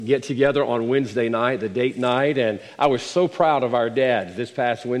get together on Wednesday night, the date night, and I was so proud of our dads this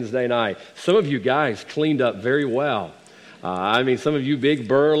past Wednesday night. Some of you guys cleaned up very well. Some of you big,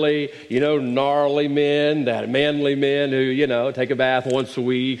 burly, gnarly men, that manly men who, take a bath once a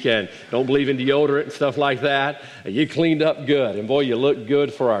week and don't believe in deodorant and stuff like that. You cleaned up good. And boy, you looked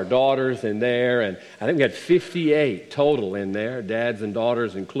good for our daughters in there. And I think we had 58 total in there, dads and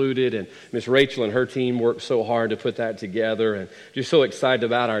daughters included. And Miss Rachel and her team worked so hard to put that together. And just so excited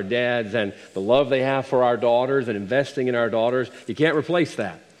about our dads and the love they have for our daughters and investing in our daughters. You can't replace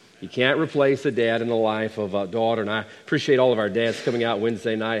that. You can't replace a dad in the life of a daughter, and I appreciate all of our dads coming out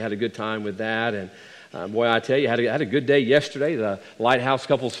Wednesday night. Had a good time with that, and boy, I tell you, had a good day yesterday. The Lighthouse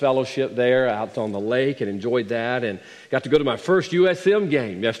Couples Fellowship there out on the lake, and enjoyed that, and got to go to my first USM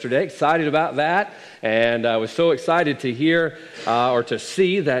game yesterday. Excited about that, and I was so excited to hear or to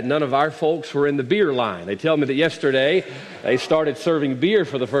see that none of our folks were in the beer line. They tell me that yesterday they started serving beer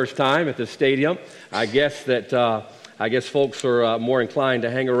for the first time at the stadium. I guess folks are more inclined to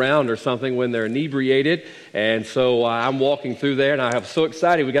hang around or something when they're inebriated. And so I'm walking through there, and I was so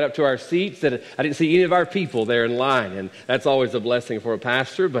excited. We got up to our seats that I didn't see any of our people there in line. And that's always a blessing for a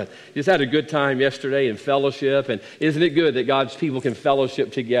pastor. But just had a good time yesterday in fellowship. And isn't it good that God's people can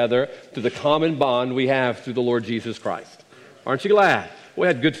fellowship together through the common bond we have through the Lord Jesus Christ? Aren't you glad? We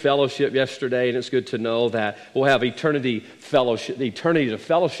had good fellowship yesterday, and it's good to know that we'll have eternity to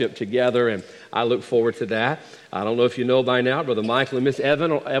fellowship together, and I look forward to that. I don't know if you know by now, Brother Michael and Miss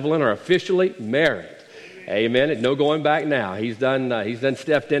Evelyn are officially married. Amen. No going back now. He's done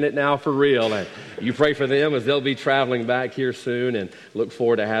stepped in it now for real, and you pray for them as they'll be traveling back here soon, and look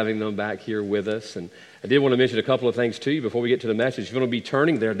forward to having them back here with us. And I did want to mention a couple of things to you before we get to the message. If you're going to be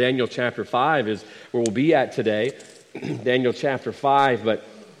turning there, Daniel chapter 5 is where we'll be at today. Daniel chapter 5, but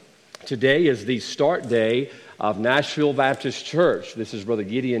today is the start day of Nashville Baptist Church. This is Brother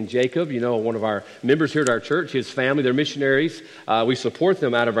Gideon Jacob, one of our members here at our church, his family. They're missionaries. We support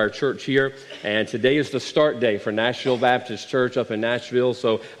them out of our church here, and today is the start day for Nashville Baptist Church up in Nashville,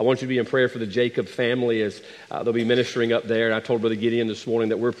 so I want you to be in prayer for the Jacob family as they'll be ministering up there. And I told Brother Gideon this morning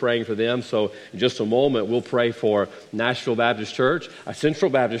that we're praying for them, so in just a moment we'll pray for Nashville Baptist Church.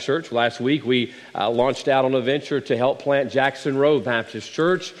 Central Baptist Church, last week we launched out on a venture to help plant Jackson Road Baptist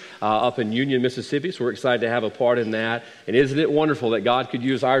Church up in Union, Mississippi, so we're excited to have a part in that. And isn't it wonderful that God could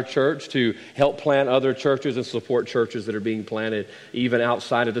use our church to help plant other churches and support churches that are being planted even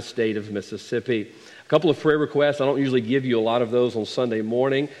outside of the state of Mississippi? A couple of prayer requests. I don't usually give you a lot of those on Sunday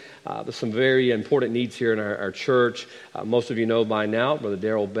morning. There's some very important needs here in our church. Most of you know by now, Brother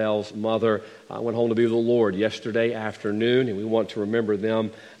Darrell Bell's mother went home to be with the Lord yesterday afternoon, and we want to remember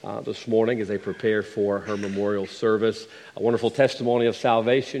them this morning as they prepare for her memorial service. A wonderful testimony of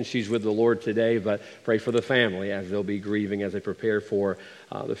salvation. She's with the Lord today, but pray for the family as they'll be grieving as they prepare for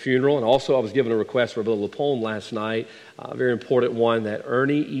the funeral. And also, I was given a request for Brother LaPone last night, a very important one, that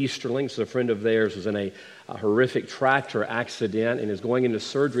Ernie Easterling, so a friend of theirs, was in a horrific tractor accident and is going into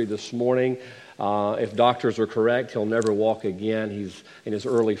surgery this morning. If doctors are correct, he'll never walk again. He's in his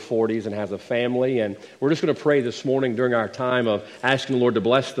early 40s and has a family. And we're just going to pray this morning during our time of asking the Lord to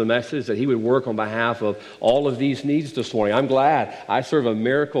bless the message, that he would work on behalf of all of these needs this morning. I'm glad I serve a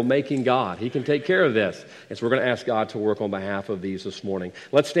miracle-making God. He can take care of this. And so we're going to ask God to work on behalf of these this morning.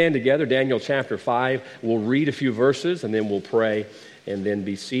 Let's stand together. Daniel chapter 5. We'll read a few verses and then we'll pray and then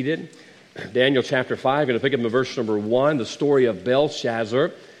be seated. Daniel chapter 5, going to pick up in verse number 1, the story of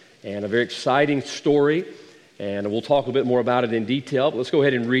Belshazzar, and a very exciting story, and we'll talk a bit more about it in detail, but let's go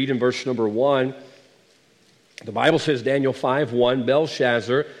ahead and read in verse number 1. The Bible says, Daniel 5:1,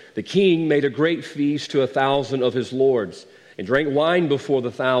 Belshazzar, the king, made a great feast to 1,000 of his lords, and drank wine before the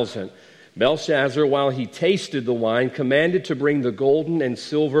 1,000. Belshazzar, while he tasted the wine, commanded to bring the golden and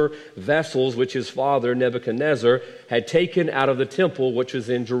silver vessels which his father Nebuchadnezzar had taken out of the temple which was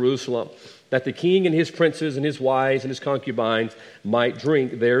in Jerusalem, that the king and his princes and his wives and his concubines might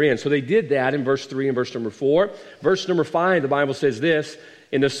drink therein. So they did that in verse 3 and verse number 4. Verse number 5, the Bible says this,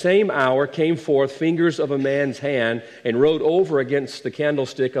 in the same hour came forth fingers of a man's hand and wrote over against the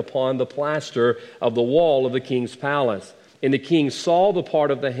candlestick upon the plaster of the wall of the king's palace. And the king saw the part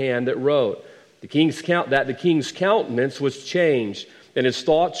of the hand that wrote. The king's countenance was changed, and his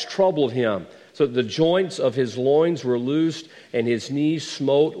thoughts troubled him, so that the joints of his loins were loosed, and his knees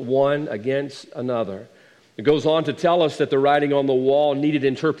smote one against another. It goes on to tell us that the writing on the wall needed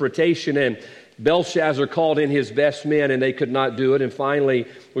interpretation, and Belshazzar called in his best men, and they could not do it. And finally,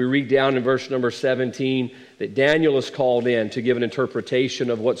 we read down in verse number 17 that Daniel is called in to give an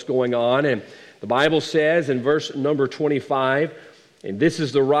interpretation of what's going on. And the Bible says in verse number 25, and this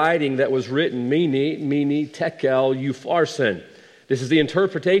is the writing that was written, Mene, Tekel, Upharsin. This is the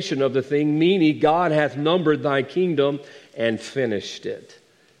interpretation of the thing, meaning God hath numbered thy kingdom and finished it.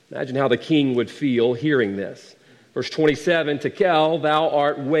 Imagine how the king would feel hearing this. Verse 27, Tekel, thou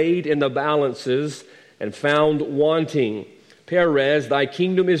art weighed in the balances and found wanting. Perez, thy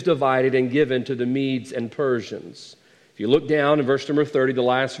kingdom is divided and given to the Medes and Persians. If you look down in verse number 30, the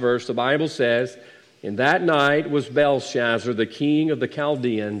last verse, the Bible says, in that night was Belshazzar, the king of the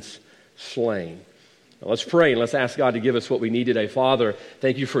Chaldeans, slain. Now let's pray and let's ask God to give us what we need today. Father,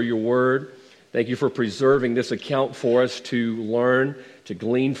 thank you for your word. Thank you for preserving this account for us to learn, to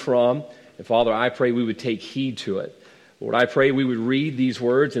glean from. And Father, I pray we would take heed to it. Lord, I pray we would read these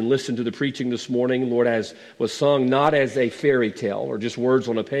words and listen to the preaching this morning, Lord, as was sung not as a fairy tale or just words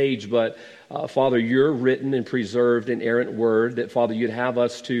on a page, but Father, your written and preserved inerrant word that, Father, you'd have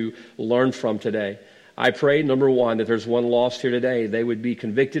us to learn from today. I pray, number one, that there's one lost here today. They would be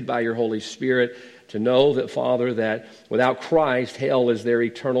convicted by your Holy Spirit to know that, Father, that without Christ, hell is their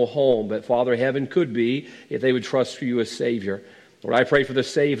eternal home. But, Father, heaven could be if they would trust you as Savior. Lord, I pray for the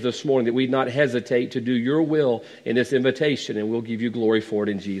saved this morning that we'd not hesitate to do your will in this invitation, and we'll give you glory for it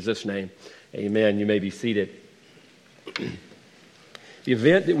in Jesus' name. Amen. You may be seated. The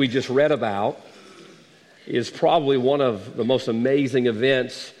event that we just read about is probably one of the most amazing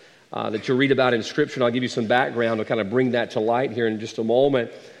events that you read about in Scripture, and I'll give you some background to kind of bring that to light here in just a moment.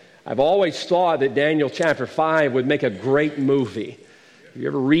 I've always thought that Daniel chapter 5 would make a great movie. If you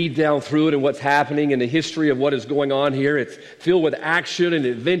ever read down through it and what's happening and the history of what is going on here, it's filled with action and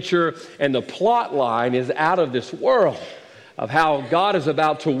adventure, and the plot line is out of this world of how God is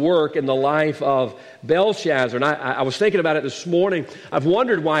about to work in the life of Belshazzar. And I was thinking about it this morning. I've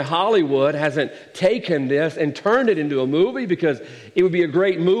wondered why Hollywood hasn't taken this and turned it into a movie, because it would be a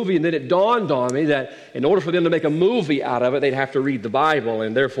great movie. And then it dawned on me that in order for them to make a movie out of it, they'd have to read the Bible.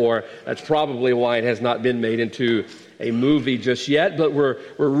 And therefore, that's probably why it has not been made into a movie just yet. But we're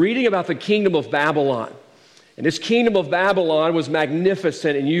reading about the kingdom of Babylon. And this kingdom of Babylon was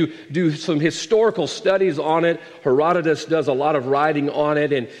magnificent, and you do some historical studies on it. Herodotus does a lot of writing on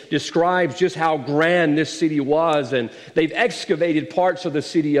it and describes just how grand this city was. And they've excavated parts of the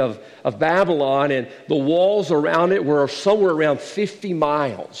city of Babylon, and the walls around it were somewhere around 50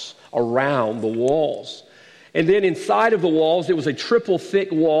 miles around the walls. And then inside of the walls, it was a triple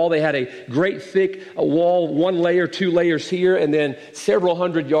thick wall. They had a great thick wall, one layer, two layers here, and then several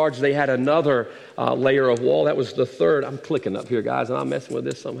hundred yards, they had another layer of wall. That was the third. I'm clicking up here, guys, and I'm messing with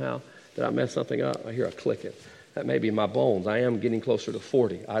this somehow. Did I mess something up? I hear a clicking. That may be my bones. I am getting closer to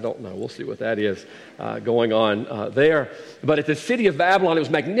 40. I don't know. We'll see what that is going on there. But at the city of Babylon, it was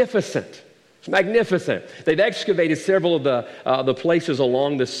magnificent. It's magnificent. They've excavated several of the places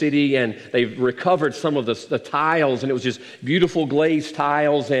along the city, and they've recovered some of the tiles, and it was just beautiful glazed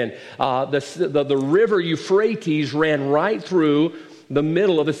tiles. And the river Euphrates ran right through the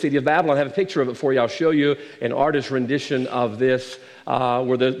middle of the city of Babylon. I have a picture of it for you. I'll show you an artist's rendition of this,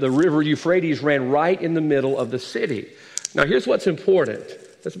 where the river Euphrates ran right in the middle of the city. Now, here's what's important.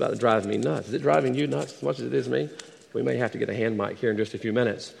 That's about to drive me nuts. Is it driving you nuts as much as it is me? We may have to get a hand mic here in just a few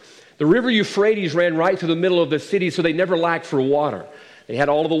minutes. The river Euphrates ran right through the middle of the city, so they never lacked for water. They had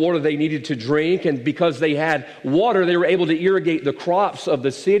all of the water they needed to drink, and because they had water, they were able to irrigate the crops of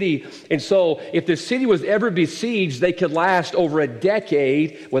the city. And so if the city was ever besieged, they could last over a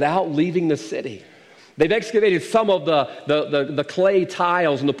decade without leaving the city. They've excavated some of the clay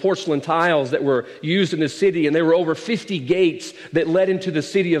tiles and the porcelain tiles that were used in the city, and there were over 50 gates that led into the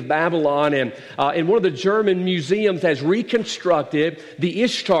city of Babylon. And one of the German museums has reconstructed the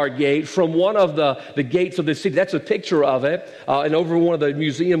Ishtar Gate from one of the gates of the city. That's a picture of it. And over one of the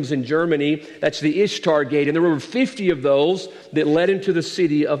museums in Germany, that's the Ishtar Gate. And there were over 50 of those that led into the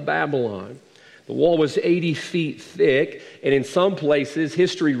city of Babylon. The wall was 80 feet thick, and in some places,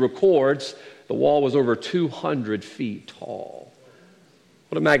 history records, the wall was over 200 feet tall.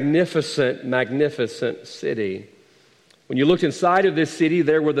 What a magnificent, magnificent city. When you looked inside of this city,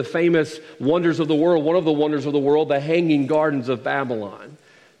 there were the famous wonders of the world. One of the wonders of the world, the Hanging Gardens of Babylon.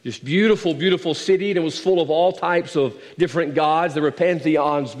 Just beautiful, beautiful city, and it was full of all types of different gods. There were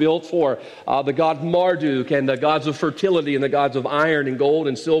pantheons built for the god Marduk and the gods of fertility and the gods of iron and gold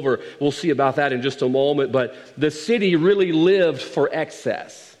and silver. We'll see about that in just a moment. But the city really lived for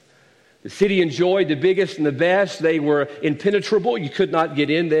excess. The city enjoyed the biggest and the best. They were impenetrable. You could not get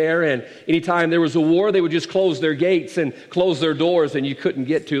in there. And anytime there was a war, they would just close their gates and close their doors, and you couldn't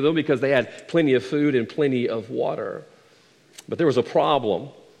get to them because they had plenty of food and plenty of water. But there was a problem.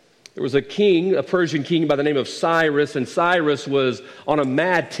 There was a king, a Persian king by the name of Cyrus, and Cyrus was on a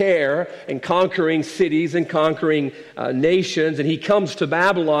mad tear and conquering cities and conquering nations, and he comes to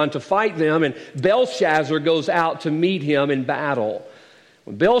Babylon to fight them, and Belshazzar goes out to meet him in battle.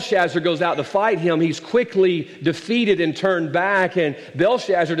 When Belshazzar goes out to fight him, he's quickly defeated and turned back, and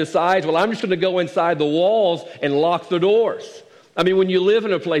Belshazzar decides, well, I'm just going to go inside the walls and lock the doors. I mean, when you live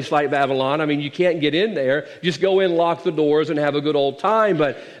in a place like Babylon, I mean, you can't get in there. Just go in, lock the doors, and have a good old time.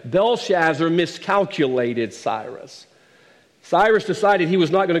 But Belshazzar miscalculated Cyrus. Cyrus decided he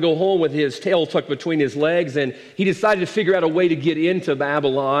was not going to go home with his tail tucked between his legs, and he decided to figure out a way to get into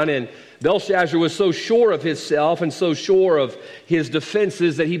Babylon. And Belshazzar was so sure of himself and so sure of his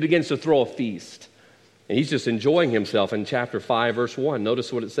defenses that he begins to throw a feast. And he's just enjoying himself in chapter 5, verse 1.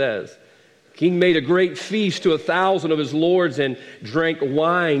 Notice what it says. King made a great feast to 1,000 of his lords and drank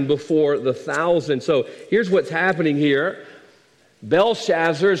wine before the 1,000. So here's what's happening here.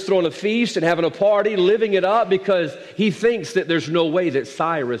 Belshazzar is throwing a feast and having a party, living it up because he thinks that there's no way that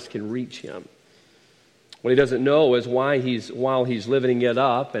Cyrus can reach him. What he doesn't know is while he's living it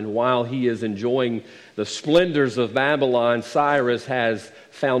up and while he is enjoying the splendors of Babylon, Cyrus has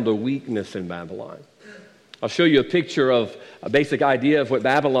found a weakness in Babylon. I'll show you a picture of a basic idea of what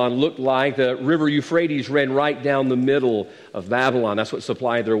Babylon looked like. The river Euphrates ran right down the middle of Babylon. That's what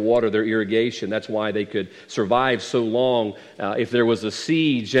supplied their water, their irrigation. That's why they could survive so long if there was a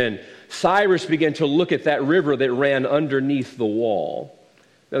siege. And Cyrus began to look at that river that ran underneath the wall.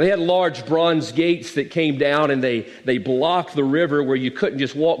 Now, they had large bronze gates that came down and they blocked the river where you couldn't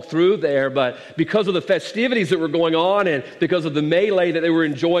just walk through there. But because of the festivities that were going on and because of the melee that they were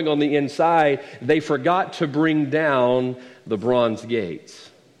enjoying on the inside, they forgot to bring down the bronze gates.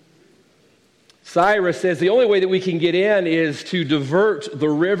 Cyrus says the only way that we can get in is to divert the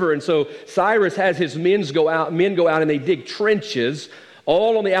river. And so Cyrus has his men go out and they dig trenches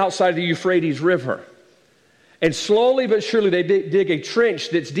all on the outside of the Euphrates River. And slowly but surely they dig a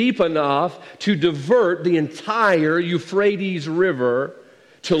trench that's deep enough to divert the entire Euphrates River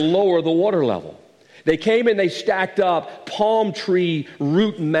to lower the water level. They came and they stacked up palm tree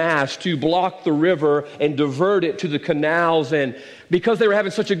root mass to block the river and divert it to the canals. And because they were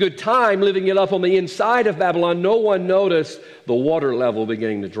having such a good time living it up on the inside of Babylon, no one noticed the water level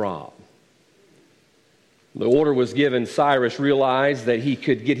beginning to drop. The order was given. Cyrus realized that he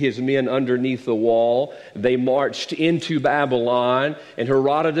could get his men underneath the wall. They marched into Babylon, and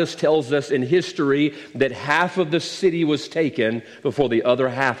Herodotus tells us in history that half of the city was taken before the other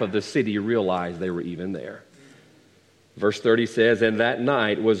half of the city realized they were even there. Verse 30 says, "And that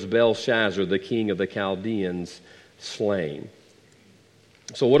night was Belshazzar, the king of the Chaldeans, slain."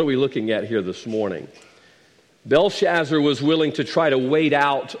 So what are we looking at here this morning? Belshazzar was willing to try to wait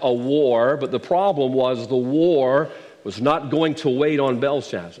out a war, but the problem was the war was not going to wait on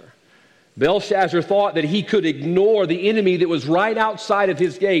Belshazzar. Belshazzar thought that he could ignore the enemy that was right outside of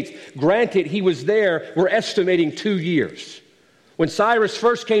his gates. Granted, he was there, we're estimating 2 years. When Cyrus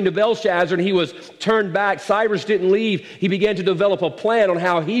first came to Belshazzar and he was turned back, Cyrus didn't leave. He began to develop a plan on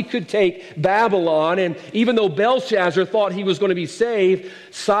how he could take Babylon. And even though Belshazzar thought he was going to be saved,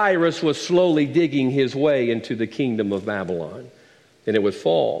 Cyrus was slowly digging his way into the kingdom of Babylon. And it would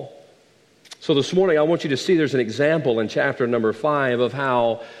fall. So this morning I want you to see there's an example in chapter number 5 of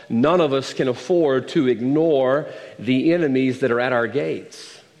how none of us can afford to ignore the enemies that are at our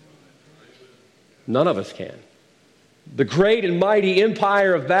gates. None of us can. The great and mighty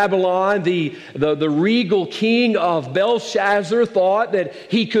empire of Babylon, the regal king of Belshazzar, thought that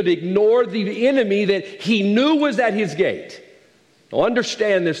he could ignore the enemy that he knew was at his gate. Now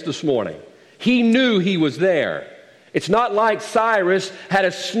understand this morning. He knew he was there. It's not like Cyrus had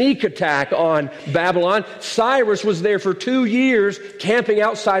a sneak attack on Babylon. Cyrus was there for 2 years camping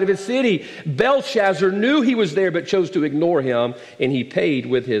outside of his city. Belshazzar knew he was there but chose to ignore him, and he paid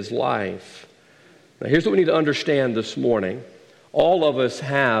with his life. Now, here's what we need to understand this morning. All of us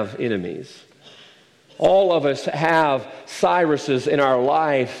have enemies. All of us have Cyruses in our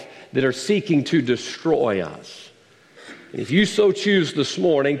life that are seeking to destroy us. And if you so choose this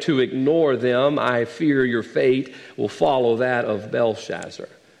morning to ignore them, I fear your fate will follow that of Belshazzar.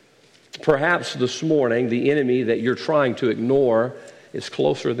 Perhaps this morning, the enemy that you're trying to ignore is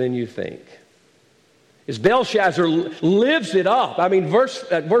closer than you think. As Belshazzar lives it up. I mean, verse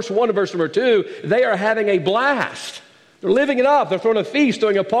 1 and verse number 2, they are having a blast. They're living it up. They're throwing a feast,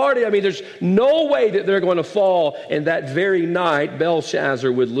 doing a party. I mean, there's no way that they're going to fall. And that very night,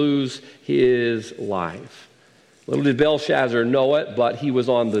 Belshazzar would lose his life. Little did Belshazzar know it, but he was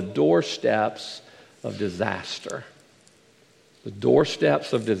on the doorsteps of disaster. The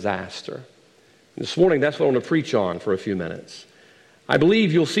doorsteps of disaster. And this morning, that's what I want to preach on for a few minutes. I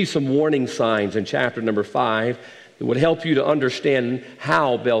believe you'll see some warning signs in chapter number 5 that would help you to understand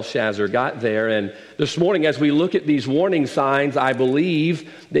how Belshazzar got there. And this morning, as we look at these warning signs, I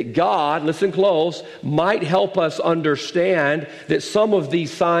believe that God, listen close, might help us understand that some of these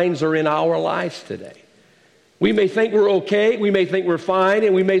signs are in our lives today. We may think we're okay, we may think we're fine,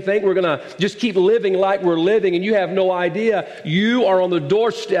 and we may think we're going to just keep living like we're living, and you have no idea you are on the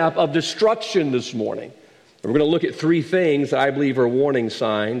doorstep of destruction this morning. And we're going to look at 3 things that I believe are warning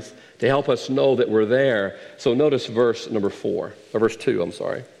signs to help us know that we're there. So notice verse 2.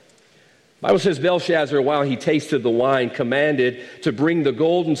 The Bible says, Belshazzar, while he tasted the wine, commanded to bring the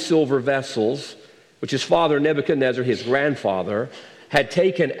gold and silver vessels, which his father Nebuchadnezzar, his grandfather, had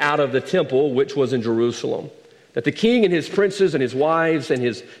taken out of the temple which was in Jerusalem, that the king and his princes and his wives and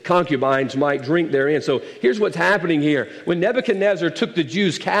his concubines might drink therein. So here's what's happening here. When Nebuchadnezzar took the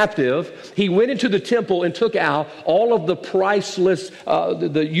Jews captive, he went into the temple and took out all of the priceless,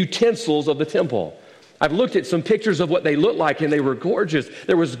 the utensils of the temple. I've looked at some pictures of what they looked like, and they were gorgeous.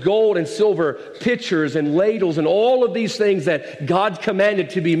 There was gold and silver pitchers and ladles and all of these things that God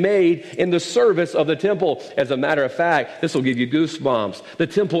commanded to be made in the service of the temple. As a matter of fact, this will give you goosebumps. The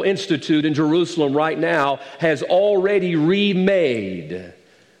Temple Institute in Jerusalem right now has already remade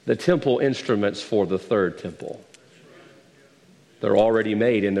the temple instruments for the third temple. They're already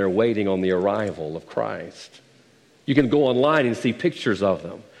made, and they're waiting on the arrival of Christ. You can go online and see pictures of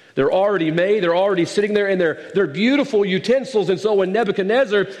them. They're already made, they're already sitting there, and they're beautiful utensils. And so when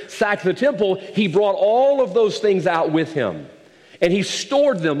Nebuchadnezzar sacked the temple, he brought all of those things out with him, and he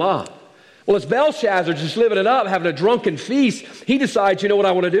stored them up. Well, as Belshazzar just living it up, having a drunken feast, he decides, you know what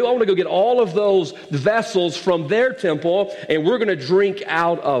I want to do? I want to go get all of those vessels from their temple, and we're going to drink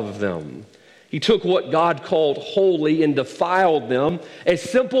out of them. He took what God called holy and defiled them as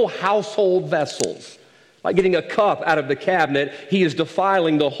simple household vessels. Like getting a cup out of the cabinet, he is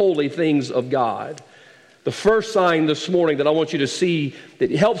defiling the holy things of God. The first sign this morning that I want you to see that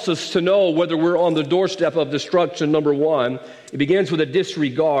helps us to know whether we're on the doorstep of destruction, number 1, it begins with a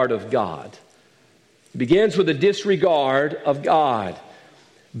disregard of God. It begins with a disregard of God.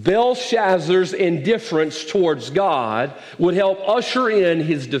 Belshazzar's indifference towards God would help usher in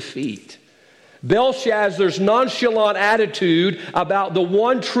his defeat. Belshazzar's nonchalant attitude about the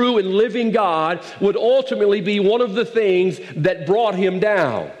one true and living God would ultimately be one of the things that brought him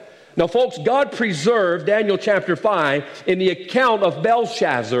down. Now, folks, God preserved Daniel chapter 5 in the account of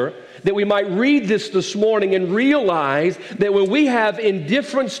Belshazzar that we might read this morning and realize that when we have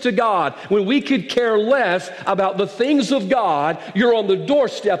indifference to God, when we could care less about the things of God, you're on the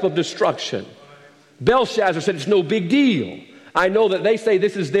doorstep of destruction. Belshazzar said, it's no big deal. I know that they say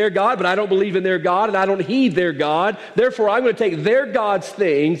this is their God, but I don't believe in their God, and I don't heed their God. Therefore, I'm going to take their God's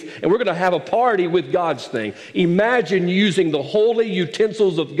things, and we're going to have a party with God's thing. Imagine using the holy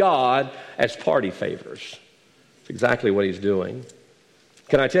utensils of God as party favors. That's exactly what he's doing.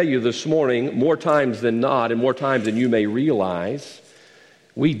 Can I tell you this morning, more times than not, and more times than you may realize,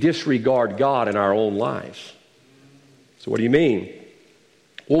 we disregard God in our own lives. So what do you mean?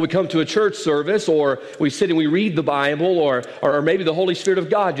 Well, we come to a church service, or we sit and we read the Bible, or maybe the Holy Spirit of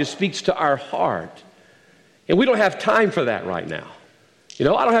God just speaks to our heart. And we don't have time for that right now. You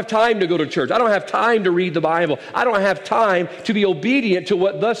know, I don't have time to go to church. I don't have time to read the Bible. I don't have time to be obedient to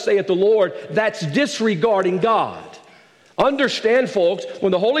what thus saith the Lord. That's disregarding God. Understand, folks,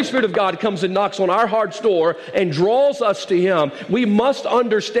 when the Holy Spirit of God comes and knocks on our heart's door and draws us to Him, we must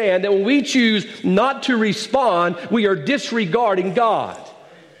understand that when we choose not to respond, we are disregarding God.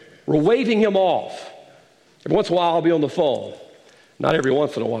 We're waving Him off. Every once in a while, I'll be on the phone. Not every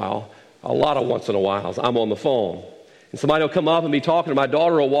once in a while. A lot of once in a while, I'm on the phone. And somebody will come up and be talking, and my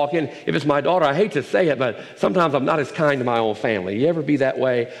daughter will walk in. If it's my daughter, I hate to say it, but sometimes I'm not as kind to my own family. You ever be that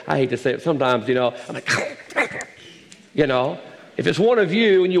way? I hate to say it. Sometimes, you know, I'm like, you know. If it's one of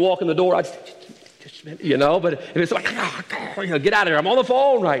you and you walk in the door, I just you know. But if it's like, you know, get out of here. I'm on the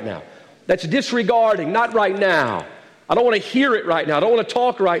phone right now. That's disregarding, not right now. I don't want to hear it right now. I don't want to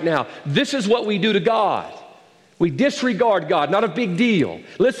talk right now. This is what we do to God. We disregard God, not a big deal.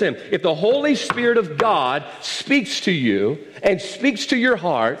 Listen, if the Holy Spirit of God speaks to you and speaks to your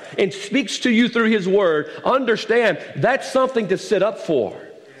heart and speaks to you through His Word, understand that's something to sit up for.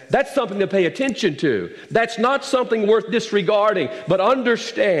 That's something to pay attention to. That's not something worth disregarding, but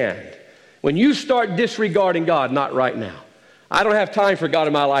understand when you start disregarding God, not right now. I don't have time for God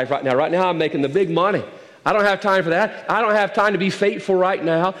in my life right now. Right now I'm making the big money. I don't have time for that. I don't have time to be faithful right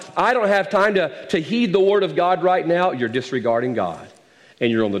now. I don't have time to heed the Word of God right now. You're disregarding God,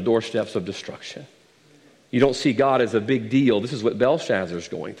 and you're on the doorsteps of destruction. You don't see God as a big deal. This is what Belshazzar's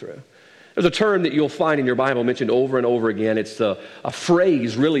going through. There's a term that you'll find in your Bible mentioned over and over again. It's a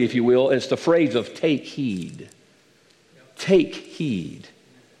phrase, really, if you will, and it's the phrase of take heed. Take heed.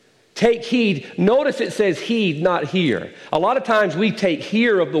 Take heed. Notice it says heed, not hear. A lot of times we take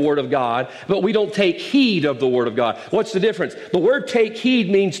hear of the Word of God, but we don't take heed of the Word of God. What's the difference? The word take heed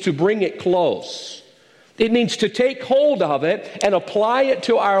means to bring it close. It means to take hold of it and apply it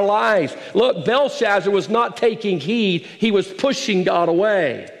to our lives. Look, Belshazzar was not taking heed. He was pushing God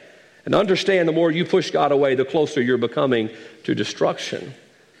away. And understand, the more you push God away, the closer you're becoming to destruction.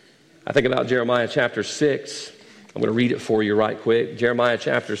 I think about Jeremiah chapter 6. I'm going to read it for you right quick. Jeremiah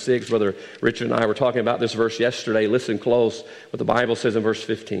chapter 6. Brother Richard and I were talking about this verse yesterday. Listen close what the Bible says in verse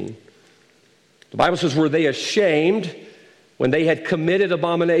 15. The Bible says, were they ashamed when they had committed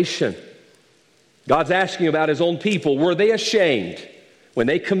abomination? God's asking about his own people. Were they ashamed when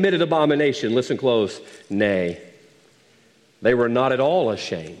they committed abomination? Listen close. Nay, they were not at all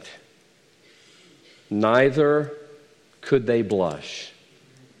ashamed. Neither could they blush.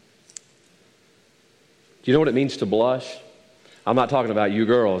 Do you know what it means to blush? I'm not talking about you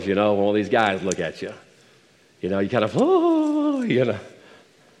girls, when all these guys look at you. You kind of,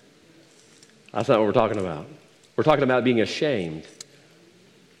 That's not what we're talking about. We're talking about being ashamed.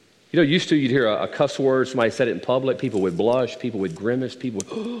 Used to you'd hear a cuss word, somebody said it in public, people would blush, people would grimace, people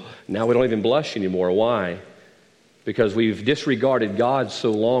would, now we don't even blush anymore. Why? Because we've disregarded God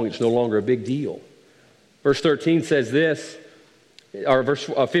so long, it's no longer a big deal. Verse 13 says this, or verse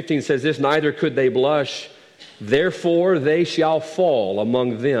 15 says this, neither could they blush, therefore they shall fall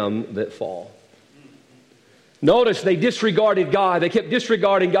among them that fall. Notice they disregarded God. They kept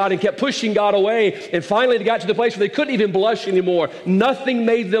disregarding God and kept pushing God away. And finally they got to the place where they couldn't even blush anymore. Nothing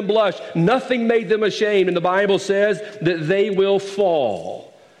made them blush. Nothing made them ashamed. And the Bible says that they will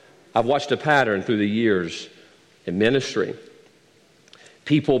fall. I've watched a pattern through the years in ministry.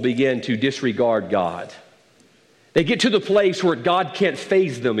 People begin to disregard God. They get to the place where God can't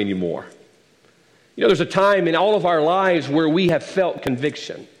faze them anymore. There's a time in all of our lives where we have felt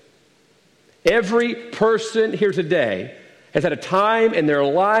conviction. Every person here today has had a time in their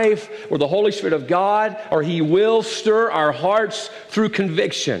life where the Holy Spirit of God, or He will stir our hearts through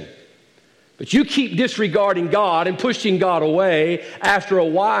conviction. But you keep disregarding God and pushing God away, after a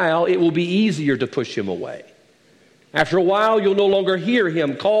while it will be easier to push Him away. After a while, you'll no longer hear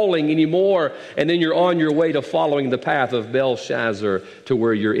Him calling anymore, and then you're on your way to following the path of Belshazzar to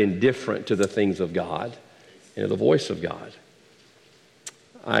where you're indifferent to the things of God and to the voice of God.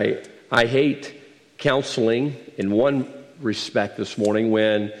 I hate counseling in one respect this morning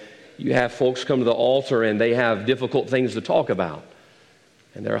when you have folks come to the altar and they have difficult things to talk about.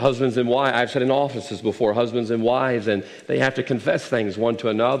 And they're husbands and wives. I've sat in offices before, husbands and wives, and they have to confess things one to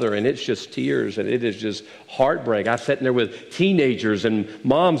another, and it's just tears, and it is just heartbreak. I've sat in there with teenagers and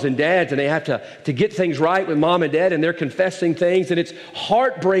moms and dads, and they have to get things right with mom and dad, and they're confessing things, and it's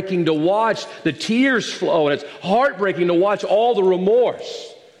heartbreaking to watch the tears flow, and it's heartbreaking to watch all the remorse.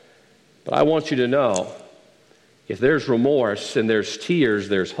 But I want you to know, if there's remorse and there's tears,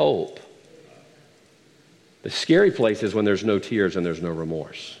 there's hope. The scary place is when there's no tears and there's no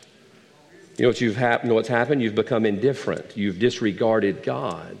remorse. You know what's happened? You've become indifferent. You've disregarded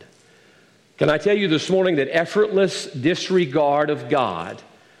God. Can I tell you this morning that effortless disregard of God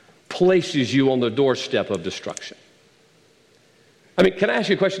places you on the doorstep of destruction? Can I ask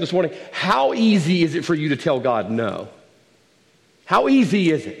you a question this morning? How easy is it for you to tell God no? How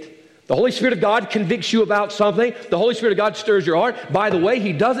easy is it? The Holy Spirit of God convicts you about something. The Holy Spirit of God stirs your heart. By the way,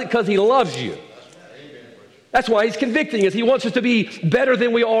 He does it because He loves you. That's why He's convicting us. He wants us to be better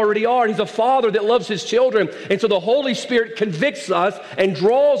than we already are. He's a Father that loves His children. And so the Holy Spirit convicts us and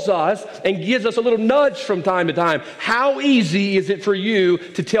draws us and gives us a little nudge from time to time. How easy is it for you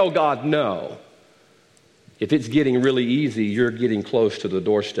to tell God no? If it's getting really easy, you're getting close to the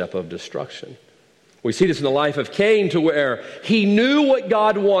doorstep of destruction. We see this in the life of Cain, to where he knew what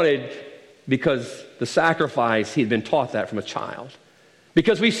God wanted because the sacrifice, he had been taught that from a child.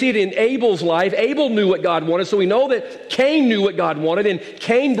 Because we see it in Abel's life. Abel knew what God wanted, so we know that Cain knew what God wanted, and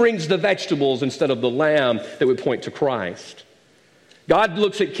Cain brings the vegetables instead of the lamb that would point to Christ. God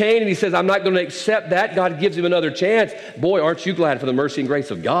looks at Cain and He says, I'm not going to accept that. God gives him another chance. Boy, aren't you glad for the mercy and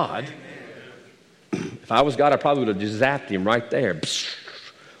grace of God? If I was God, I probably would have just zapped him right there.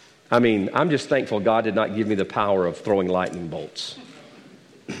 I'm just thankful God did not give me the power of throwing lightning bolts.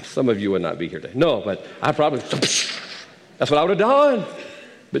 Some of you would not be here today. No, but I probably... That's what I would have done.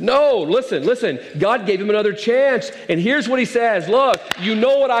 But no, listen. God gave him another chance. And here's what He says. Look, you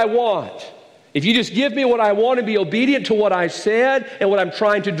know what I want. If you just give me what I want and be obedient to what I said and what I'm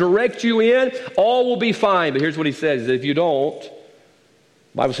trying to direct you in, all will be fine. But here's what He says. If you don't,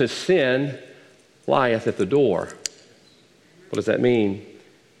 The Bible says sin lieth at the door. What does that mean?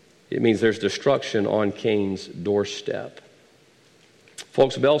 It means there's destruction on Cain's doorstep.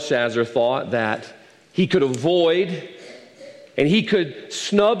 Folks, Belshazzar thought that he could avoid and he could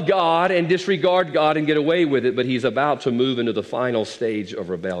snub God and disregard God and get away with it, but he's about to move into the final stage of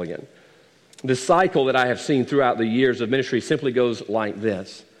rebellion. The cycle that I have seen throughout the years of ministry simply goes like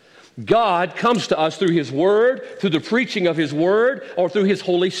this. God comes to us through His Word, through the preaching of His Word, or through His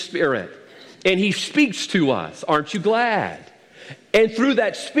Holy Spirit. And He speaks to us. Aren't you glad? And through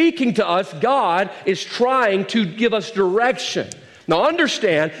that speaking to us, God is trying to give us direction. Now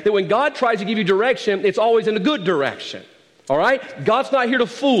understand that when God tries to give you direction, it's always in a good direction. All right? God's not here to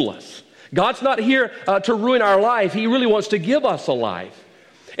fool us. God's not here to ruin our life. He really wants to give us a life.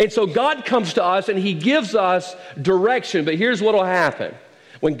 And so God comes to us and He gives us direction. But here's what will happen.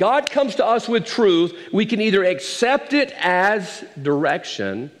 When God comes to us with truth, we can either accept it as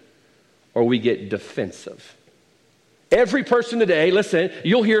direction or we get defensive. Every person today, listen,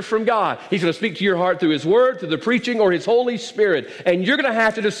 you'll hear from God. He's going to speak to your heart through His Word, through the preaching, or His Holy Spirit. And you're going to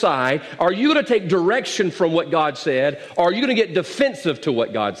have to decide, are you going to take direction from what God said, or are you going to get defensive to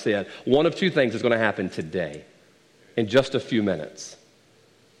what God said? One of two things is going to happen today, in just a few minutes.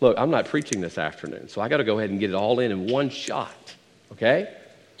 Look, I'm not preaching this afternoon, so I got to go ahead and get it all in one shot, okay?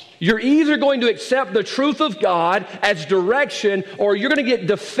 You're either going to accept the truth of God as direction, or you're going to get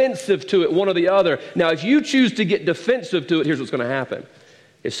defensive to it, one or the other. Now, if you choose to get defensive to it, here's what's going to happen.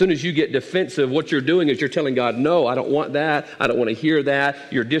 As soon as you get defensive, what you're doing is you're telling God, no, I don't want that. I don't want to hear that.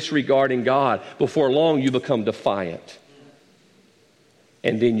 You're disregarding God. Before long, you become defiant.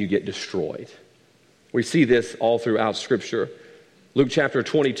 And then you get destroyed. We see this all throughout Scripture. Luke chapter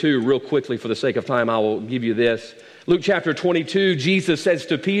 22, real quickly for the sake of time, I will give you this. Luke chapter 22, Jesus says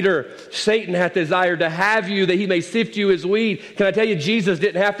to Peter, Satan hath desired to have you that he may sift you as wheat. Can I tell you, Jesus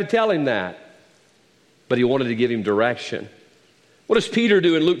didn't have to tell him that, but he wanted to give him direction. What does Peter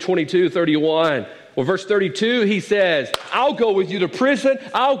do in Luke 22, 31? Well, verse 32, he says, I'll go with you to prison.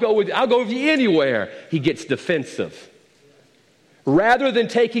 I'll go with you anywhere. He gets defensive. Rather than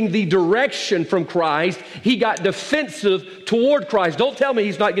taking the direction from Christ, he got defensive toward Christ. Don't tell me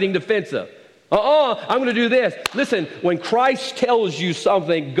he's not getting defensive. I'm going to do this. Listen, when Christ tells you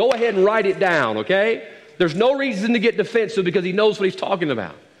something, go ahead and write it down, okay? There's no reason to get defensive because he knows what he's talking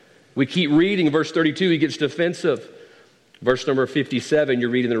about. We keep reading verse 32, he gets defensive. Verse number 57, you're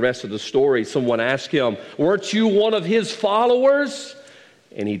reading the rest of the story. Someone asked him, weren't you one of his followers?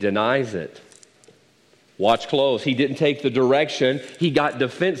 And he denies it. Watch close. He didn't take the direction. He got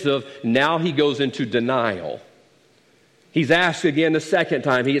defensive. Now he goes into denial. He's asked again the second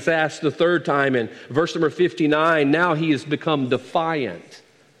time. He gets asked the third time in verse number 59. Now he has become defiant.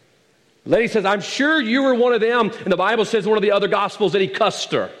 The lady says, I'm sure you were one of them. And the Bible says in one of the other Gospels that he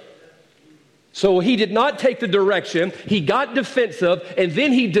cussed her. So he did not take the direction. He got defensive. And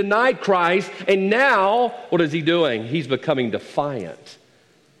then he denied Christ. And now, what is he doing? He's becoming defiant.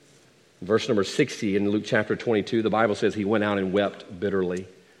 Verse number 60 in Luke chapter 22, the Bible says he went out and wept bitterly. Do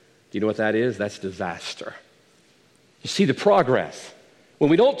you know what that is? That's disaster. You see the progress.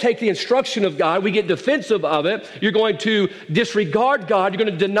 When we don't take the instruction of God, we get defensive of it. You're going to disregard God. You're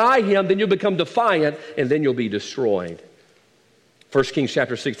going to deny Him. Then you'll become defiant, and then you'll be destroyed. 1 Kings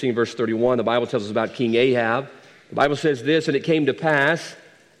chapter 16, verse 31, the Bible tells us about King Ahab. The Bible says this, and it came to pass,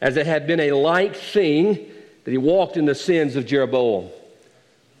 as it had been a light thing, that he walked in the sins of Jeroboam.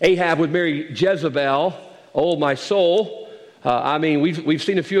 Ahab would marry Jezebel. Oh, my soul. We've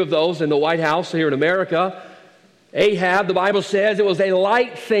seen a few of those in the White House here in America. Ahab, the Bible says, it was a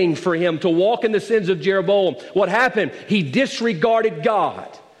light thing for him to walk in the sins of Jeroboam. What happened? He disregarded God.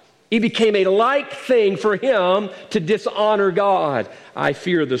 It became a light thing for him to dishonor God. I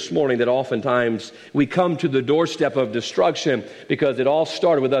fear this morning that oftentimes we come to the doorstep of destruction because it all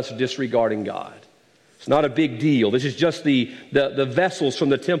started with us disregarding God. It's not a big deal. This is just the vessels from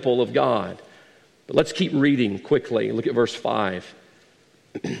the temple of God. But let's keep reading quickly. Look at verse 5.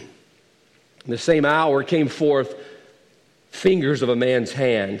 In the same hour came forth fingers of a man's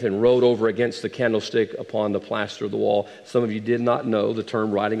hand and wrote over against the candlestick upon the plaster of the wall. Some of you did not know the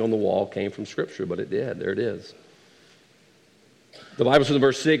term writing on the wall came from Scripture, but it did. There it is. The Bible says in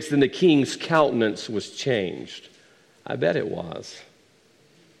verse 6, then the king's countenance was changed. I bet it was.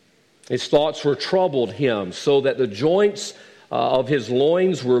 His thoughts were troubled him, so that the joints of his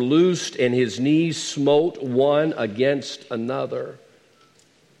loins were loosed, and his knees smote one against another.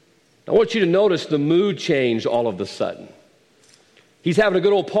 I want you to notice the mood change all of a sudden. He's having a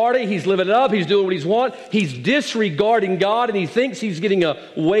good old party. He's living it up. He's doing what he's want. He's disregarding God, and he thinks he's getting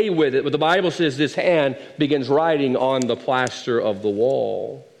away with it. But the Bible says this hand begins writing on the plaster of the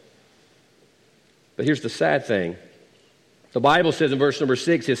wall. But here's the sad thing. The Bible says in verse number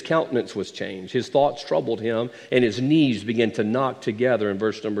 6, his countenance was changed. His thoughts troubled him, and his knees began to knock together in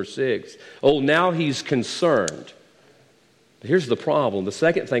verse number 6. Oh, now he's concerned. Here's the problem. The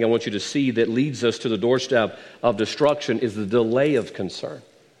second thing I want you to see that leads us to the doorstep of destruction is the delay of concern.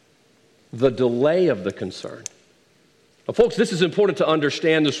 The delay of the concern. Now, folks, this is important to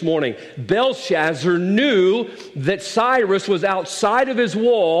understand this morning. Belshazzar knew that Cyrus was outside of his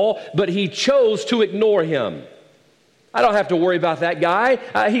wall, but he chose to ignore him. I don't have to worry about that guy.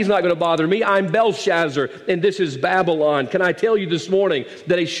 He's not going to bother me. I'm Belshazzar, and this is Babylon. Can I tell you this morning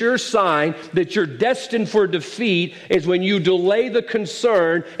that a sure sign that you're destined for defeat is when you delay the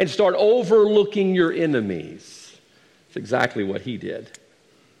concern and start overlooking your enemies? It's exactly what he did.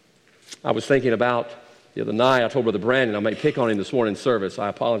 I was thinking about the other night, I told Brother Brandon I might pick on him this morning's service. I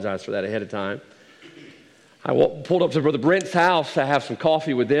apologize for that ahead of time. I pulled up to Brother Brent's house to have some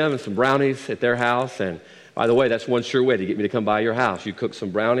coffee with them and some brownies at their house, and by the way, that's one sure way to get me to come by your house. You cook some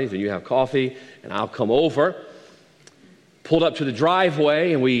brownies and you have coffee, and I'll come over. Pulled up to the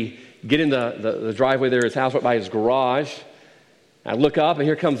driveway, and we get in the driveway there, his house right by his garage. I look up, and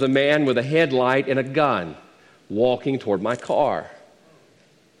here comes a man with a headlight and a gun walking toward my car.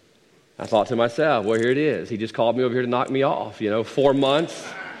 I thought to myself, well, here it is. He just called me over here to knock me off. 4 months,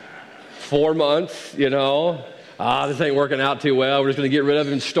 this ain't working out too well. We're just going to get rid of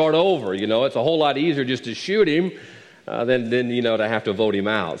him and start over. It's a whole lot easier just to shoot him than to have to vote him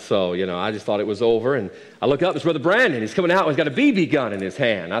out. So, I just thought it was over. And I look up, it's Brother Brandon. He's coming out. He's got a BB gun in his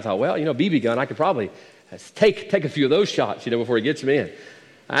hand. I thought, well, BB gun, I could probably take a few of those shots, before he gets me in.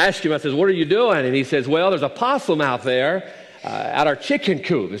 I asked him, I says, what are you doing? And he says, well, there's a possum out there at our chicken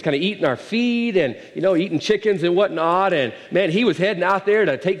coop. It's kind of eating our feed and, eating chickens and whatnot. And, man, he was heading out there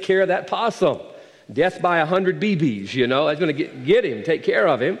to take care of that possum. Death by 100 BBs, That's going to get him, take care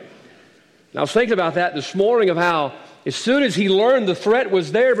of him. And I was thinking about that this morning of how as soon as he learned the threat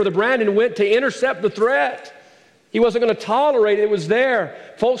was there, Brother Brandon went to intercept the threat. He wasn't going to tolerate it. It was there.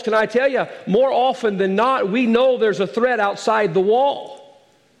 Folks, can I tell you, more often than not, we know there's a threat outside the wall.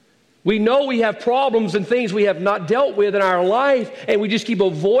 We know we have problems and things we have not dealt with in our life, and we just keep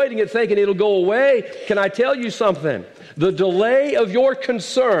avoiding it thinking it'll go away. Can I tell you something? The delay of your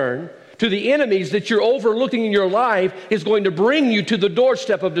concern to the enemies that you're overlooking in your life is going to bring you to the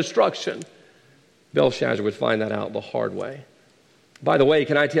doorstep of destruction. Belshazzar would find that out the hard way. By the way,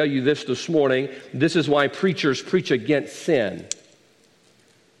 can I tell you this morning? This is why preachers preach against sin.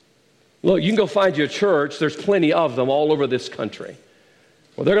 Look, you can go find you a church. There's plenty of them all over this country.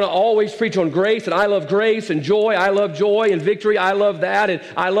 Well, they're going to always preach on grace, and I love grace, and joy, I love joy, and victory, I love that, and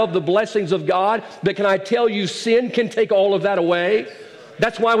I love the blessings of God. But can I tell you, sin can take all of that away?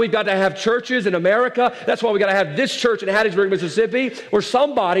 That's why we've got to have churches in America. That's why we've got to have this church in Hattiesburg, Mississippi, where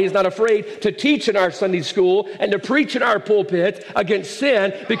somebody is not afraid to teach in our Sunday school and to preach in our pulpit against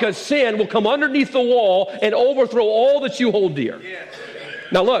sin, because sin will come underneath the wall and overthrow all that you hold dear. Yeah.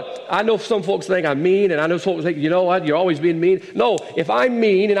 Now look, I know some folks think I'm mean, and I know some folks think, you know what, you're always being mean. No, if I'm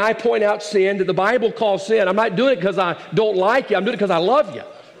mean and I point out sin that the Bible calls sin, I'm not doing it because I don't like you. I'm doing it because I love you.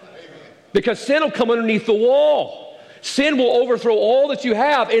 Because sin will come underneath the wall. Sin will overthrow all that you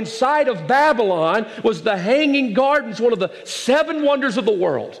have. Inside of Babylon was the Hanging Gardens, one of the 7 wonders of the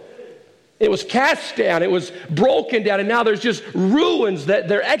world. It was cast down. It was broken down. And now there's just ruins that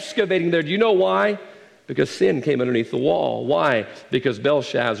they're excavating there. Do you know why? Because sin came underneath the wall. Why? Because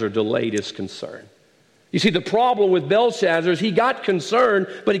Belshazzar delayed his concern. You see, the problem with Belshazzar is he got concerned,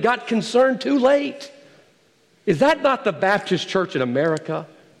 but he got concerned too late. Is that not the Baptist church in America?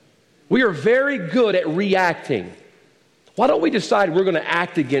 We are very good at reacting. Why don't we decide we're going to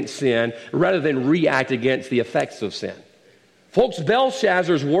act against sin rather than react against the effects of sin? Folks,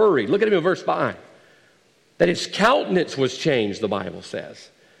 Belshazzar's worried. Look at him in verse 5. That his countenance was changed, the Bible says.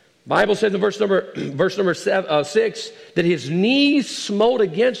 The Bible says in verse number 6 that his knees smote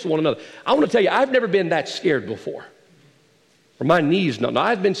against one another. I want to tell you, I've never been that scared before. Or my knees, no,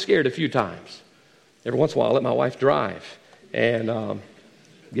 I've been scared a few times. Every once in a while, I let my wife drive and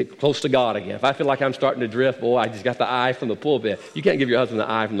get close to God again. If I feel like I'm starting to drift, boy, I just got the eye from the pulpit. You can't give your husband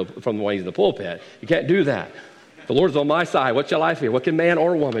the eye from the way he's in the pulpit. You can't do that. The Lord's on my side. What shall I fear? What can man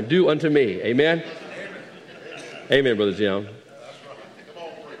or woman do unto me? Amen? Amen, Brother Jim.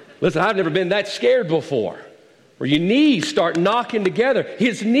 Listen, I've never been that scared before. Where your knees start knocking together.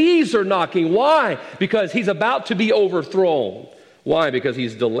 His knees are knocking. Why? Because he's about to be overthrown. Why? Because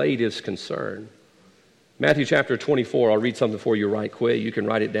he's delayed his concern. Matthew chapter 24, I'll read something for you right quick. You can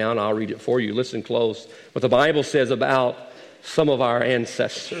write it down. I'll read it for you. Listen close. What the Bible says about some of our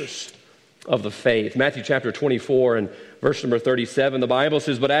ancestors of the faith. Matthew chapter 24 and verse number 37, the Bible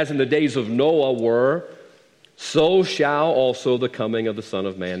says, "But as in the days of Noah were, so shall also the coming of the Son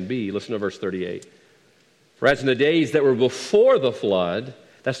of Man be." Listen to verse 38. "For as in the days that were before the flood,"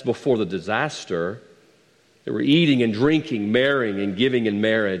 that's before the disaster, "they were eating and drinking, marrying and giving in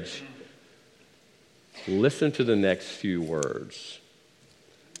marriage." Listen to the next few words.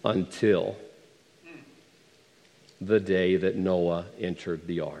 "Until the day that Noah entered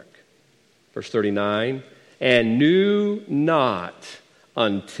the ark." Verse 39, "And knew not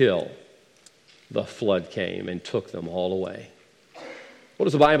until the flood came and took them all away." What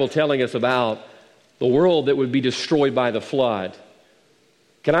is the Bible telling us about the world that would be destroyed by the flood?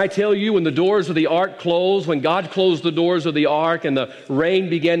 Can I tell you, when the doors of the ark closed, when God closed the doors of the ark and the rain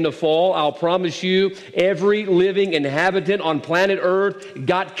began to fall, I'll promise you, every living inhabitant on planet Earth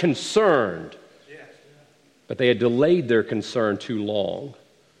got concerned. But they had delayed their concern too long.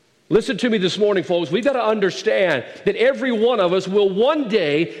 Listen to me this morning, folks. We've got to understand that every one of us will one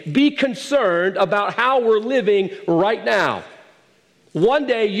day be concerned about how we're living right now. One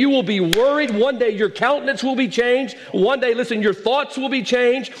day you will be worried. One day your countenance will be changed. One day, listen, your thoughts will be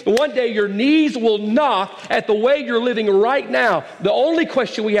changed. One day your knees will knock at the way you're living right now. The only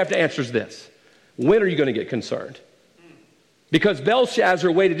question we have to answer is this: when are you going to get concerned? Because Belshazzar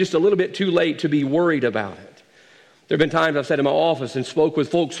waited just a little bit too late to be worried about it. There have been times I've sat in my office and spoke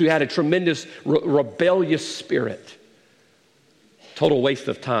with folks who had a tremendous rebellious spirit. Total waste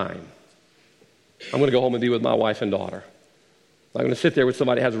of time. I'm going to go home and be with my wife and daughter. I'm going to sit there with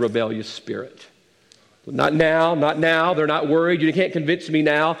somebody who has a rebellious spirit. Not now, not now. They're not worried. You can't convince me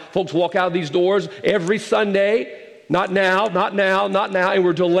now. Folks walk out of these doors every Sunday. Not now, not now, not now. And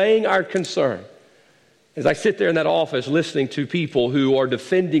we're delaying our concern. As I sit there in that office listening to people who are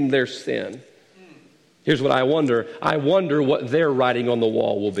defending their sin, here's what I wonder. I wonder what their writing on the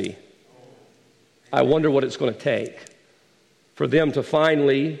wall will be. I wonder what it's going to take for them to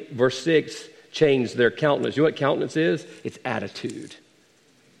finally, verse 6, change their countenance. You know what countenance is? It's attitude.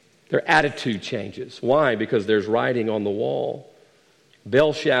 Their attitude changes. Why? Because there's writing on the wall.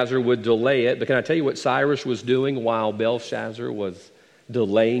 Belshazzar would delay it, but can I tell you what Cyrus was doing while Belshazzar was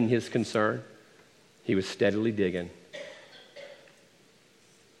delaying his concern? He was steadily digging.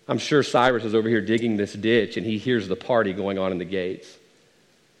 I'm sure Cyrus is over here digging this ditch and he hears the party going on in the gates.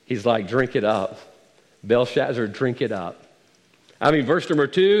 He's like, drink it up. Belshazzar, drink it up. I mean, verse number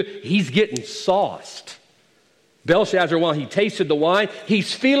 2, he's getting sauced. Belshazzar, while he tasted the wine,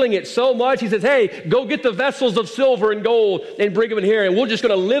 he's feeling it so much, he says, hey, go get the vessels of silver and gold and bring them in here, and we're just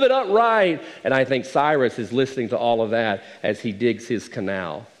going to live it up right. And I think Cyrus is listening to all of that as he digs his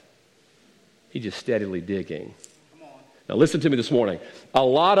canal. He's just steadily digging. Now listen to me this morning. A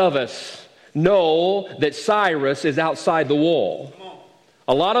lot of us know that Cyrus is outside the wall.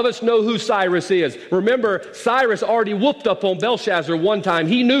 A lot of us know who Cyrus is. Remember, Cyrus already whooped up on Belshazzar one time.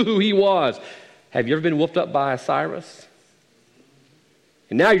 He knew who he was. Have you ever been whooped up by a Cyrus?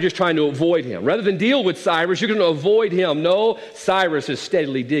 And now you're just trying to avoid him. Rather than deal with Cyrus, you're going to avoid him. No, Cyrus is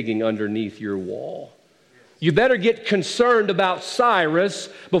steadily digging underneath your wall. You better get concerned about Cyrus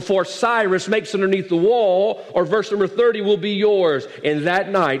before Cyrus makes underneath the wall, or verse number 30 will be yours. And that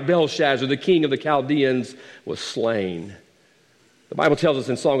night, Belshazzar, the king of the Chaldeans, was slain. The Bible tells us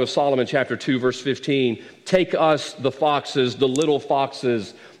in Song of Solomon, chapter 2, verse 15, take us the foxes, the little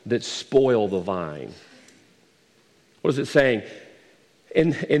foxes that spoil the vine. What is it saying?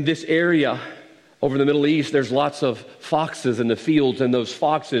 In this area over in the Middle East, there's lots of foxes in the fields, and those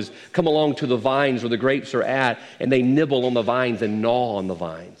foxes come along to the vines where the grapes are at, and they nibble on the vines and gnaw on the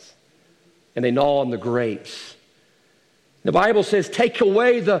vines. And they gnaw on the grapes. The Bible says, take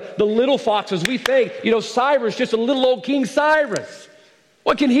away the little foxes. We think, Cyrus, just a little old King Cyrus.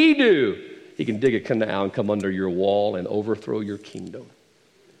 What can he do? He can dig a canal and come under your wall and overthrow your kingdom.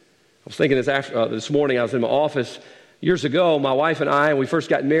 I was thinking this morning, I was in my office years ago. My wife and I, when we first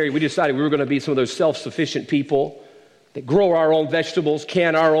got married, we decided we were going to be some of those self-sufficient people that grow our own vegetables,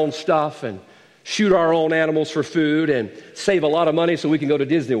 can our own stuff, and shoot our own animals for food, and save a lot of money so we can go to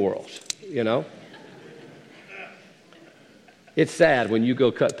Disney World, It's sad when you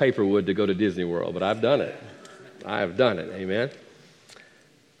go cut paperwood to go to Disney World, but I've done it. I have done it, amen.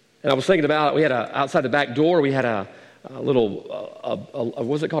 And I was thinking about, we had outside the back door, we had a little, what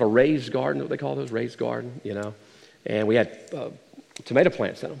was it called, a raised garden, what they call those, raised garden, And we had tomato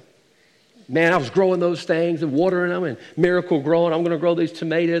plants in them. Man, I was growing those things and watering them and miracle growing. I'm going to grow these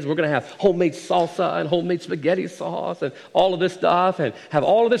tomatoes. We're going to have homemade salsa and homemade spaghetti sauce and all of this stuff and have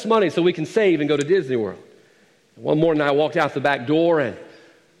all of this money so we can save and go to Disney World. One morning I walked out the back door and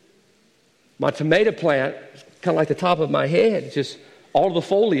my tomato plant, kind of like the top of my head, just all of the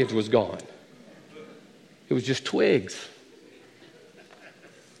foliage was gone. It was just twigs.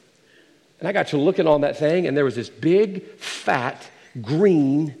 And I got to looking on that thing, and there was this big, fat,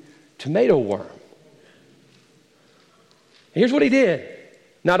 green tomato worm. And here's what he did.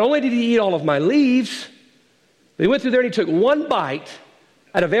 Not only did he eat all of my leaves, but he went through there and he took one bite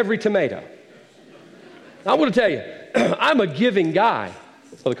out of every tomato. Now, I'm going to tell you, I'm a giving guy,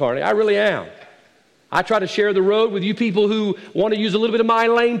 Brother Carney. I really am. I try to share the road with you people who want to use a little bit of my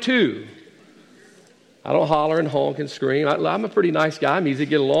lane too. I don't holler and honk and scream. I'm a pretty nice guy. I'm easy to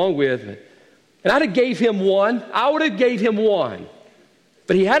get along with. And I'd have gave him one. I would have gave him one.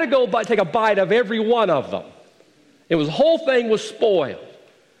 But he had to go take a bite of every one of them. The whole thing was spoiled.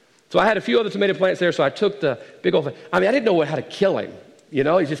 So I had a few other tomato plants there, so I took the big old thing. I didn't know how to kill him. You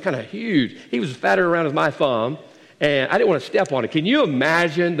know, he's just kind of huge. He was fatter around as my thumb, and I didn't want to step on it. Can you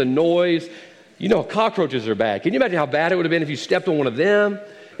imagine the noise? You know, cockroaches are bad. Can you imagine how bad it would have been if you stepped on one of them?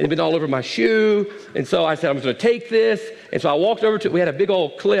 It had been all over my shoe. And so I said, I'm going to take this. And so I walked over we had a big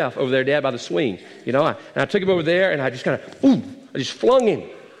old cliff over there, Dad, by the swing. You know, and I took him over there, and I just kind of, I just flung him.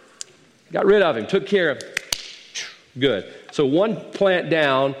 Got rid of him, took care of him. Good. So one plant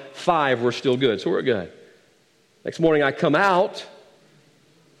down, 5 were still good. So we're good. Next morning I come out.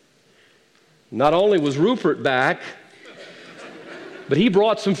 Not only was Rupert back, but he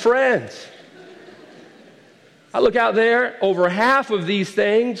brought some friends. I look out there, over half of these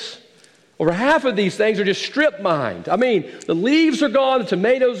things are just strip mined. The leaves are gone, the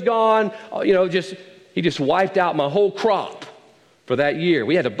tomatoes gone, he just wiped out my whole crop for that year.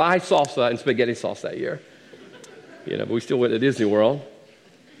 We had to buy salsa and spaghetti sauce that year. But we still went to Disney World.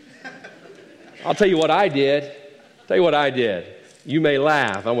 I'll tell you what I did. You may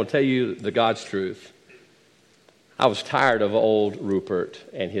laugh. I'm going to tell you the God's truth. I was tired of old Rupert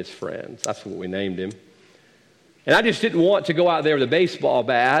and his friends. That's what we named him. And I just didn't want to go out there with a baseball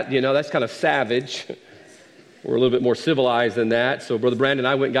bat. That's kind of savage. We're a little bit more civilized than that. So Brother Brandon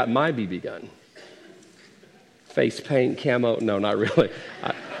and I went and got my BB gun. Face paint, camo. No, not really.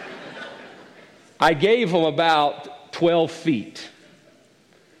 I gave him about 12 feet.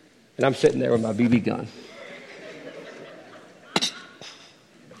 And I'm sitting there with my BB gun.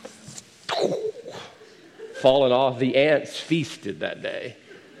 Falling off. The ants feasted that day.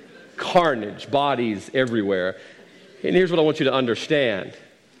 Carnage, bodies everywhere. And here's what I want you to understand.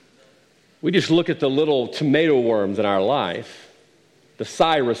 We just look at the little tomato worms in our life, the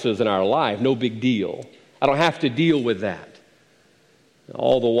cyruses in our life, no big deal. I don't have to deal with that.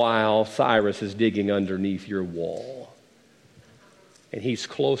 All the while, Cyrus is digging underneath your wall. And he's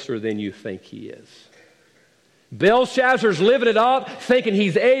closer than you think he is. Belshazzar's living it up, thinking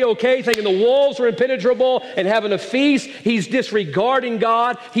he's A-okay, thinking the walls are impenetrable and having a feast. He's disregarding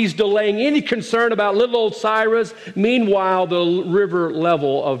God. He's delaying any concern about little old Cyrus. Meanwhile, the river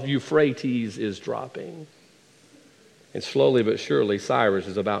level of Euphrates is dropping. And slowly but surely, Cyrus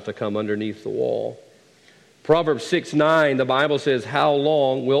is about to come underneath the wall. Proverbs 6:9, the Bible says, "How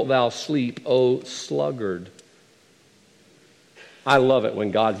long wilt thou sleep, O sluggard?" I love it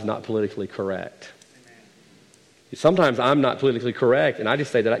when God's not politically correct. Sometimes I'm not politically correct, and I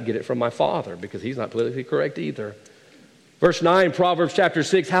just say that I get it from my father because he's not politically correct either. Verse 9, Proverbs chapter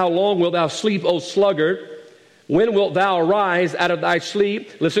 6, "How long wilt thou sleep, O sluggard? When wilt thou arise out of thy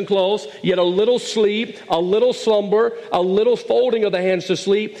sleep?" Listen close. "Yet a little sleep, a little slumber, a little folding of the hands to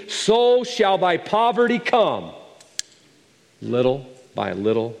sleep, so shall thy poverty come, little by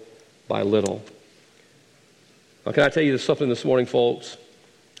little by little." Now, can I tell you something this morning, folks?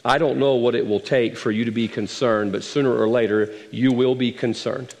 I don't know what it will take for you to be concerned, but sooner or later, you will be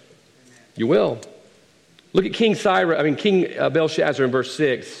concerned. You will. Look at King Belshazzar in verse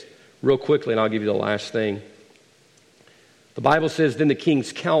 6 real quickly, and I'll give you the last thing. The Bible says, "Then the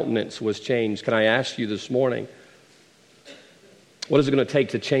king's countenance was changed." Can I ask you this morning, what is it going to take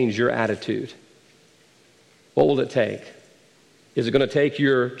to change your attitude? What will it take? Is it going to take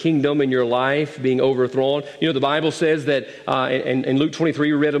your kingdom and your life being overthrown? The Bible says that, in Luke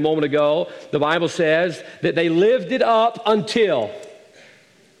 23, we read a moment ago, the Bible says that they lived it up until.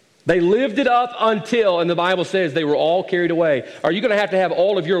 They lived it up until, and the Bible says they were all carried away. Are you going to have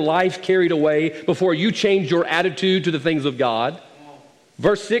all of your life carried away before you change your attitude to the things of God?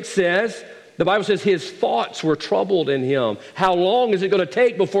 Verse 6 says, the Bible says his thoughts were troubled in him. How long is it going to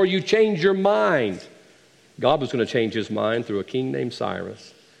take before you change your mind? God was going to change his mind through a king named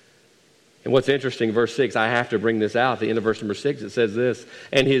Cyrus. And what's interesting, verse 6, I have to bring this out. At the end of verse number 6, it says this,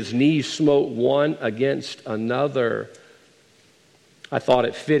 "And his knees smote one against another." I thought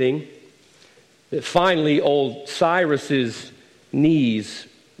it fitting that finally old Cyrus's knees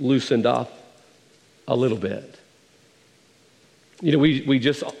loosened up a little bit. You know, we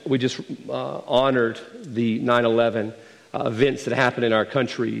just honored the 9/11 events that happened in our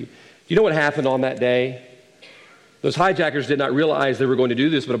country. You know what happened on that day? Those hijackers did not realize they were going to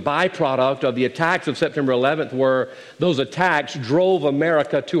do this, but a byproduct of the attacks of September 11th were those attacks drove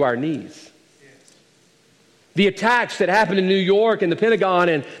America to our knees. The attacks that happened in New York and the Pentagon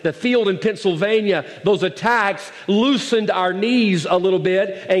and the field in Pennsylvania, those attacks loosened our knees a little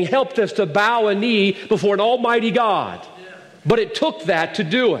bit and helped us to bow a knee before an almighty God. But it took that to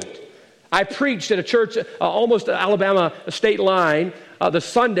do it. I preached at a church almost Alabama state line the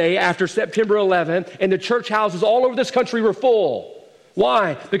Sunday after September 11th, and the church houses all over this country were full.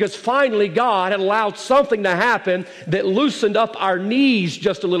 Why? Because finally God had allowed something to happen that loosened up our knees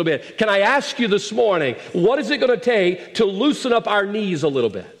just a little bit. Can I ask you this morning, what is it going to take to loosen up our knees a little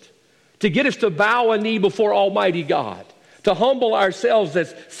bit? To get us to bow a knee before Almighty God? To humble ourselves,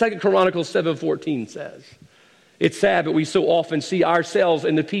 as 2 Chronicles 7:14 says. It's sad, but we so often see ourselves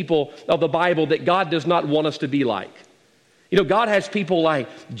in the people of the Bible that God does not want us to be like. You know, God has people like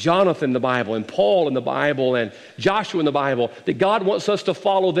Jonathan in the Bible and Paul in the Bible and Joshua in the Bible that God wants us to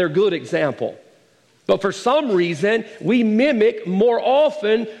follow their good example. But for some reason, we mimic more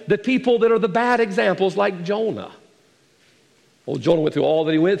often the people that are the bad examples, like Jonah. Well, Jonah went through all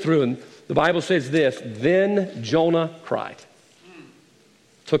that he went through, and the Bible says this, then Jonah cried.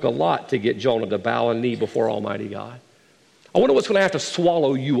 Took a lot to get Jonah to bow a knee before Almighty God. I wonder what's going to have to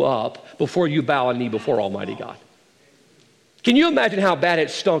swallow you up before you bow a knee before Almighty God. Can you imagine how bad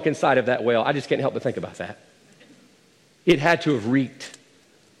it stunk inside of that whale? I just can't help but think about that. It had to have reeked.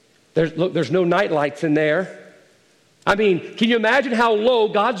 There's no night lights in there. I mean, can you imagine how low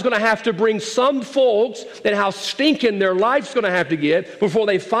God's going to have to bring some folks and how stinking their life's going to have to get before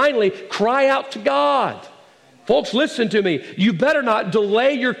they finally cry out to God? Folks, listen to me. You better not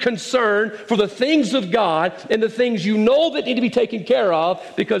delay your concern for the things of God and the things you know that need to be taken care of,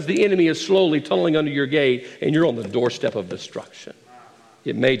 because the enemy is slowly tunneling under your gate and you're on the doorstep of destruction.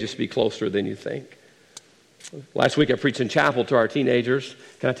 It may just be closer than you think. Last week I preached in chapel to our teenagers.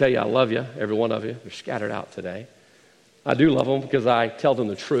 Can I tell you I love you, every one of you? They're scattered out today. I do love them because I tell them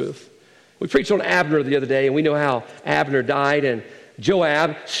the truth. We preached on Abner the other day, and we know how Abner died, and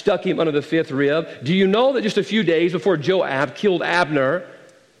Joab stuck him under the fifth rib. Do you know that just a few days before Joab killed Abner,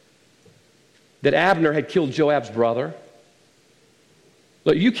 that Abner had killed Joab's brother?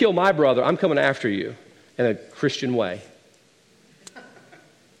 Look, you kill my brother, I'm coming after you in a Christian way.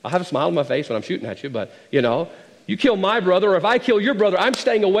 I'll have a smile on my face when I'm shooting at you, but, you know, you kill my brother, or if I kill your brother, I'm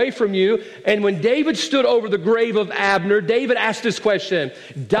staying away from you. And when David stood over the grave of Abner, David asked this question,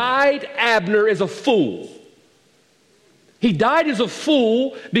 died Abner as a fool? He died as a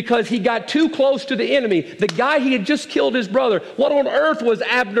fool because he got too close to the enemy. The guy, he had just killed his brother. What on earth was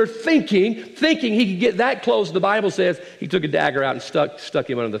Abner thinking he could get that close? The Bible says he took a dagger out and stuck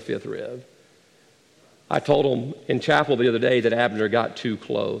him under the fifth rib. I told him in chapel the other day that Abner got too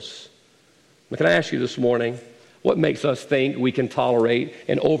close. But can I ask you this morning, what makes us think we can tolerate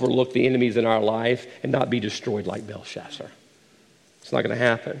and overlook the enemies in our life and not be destroyed like Belshazzar? It's not going to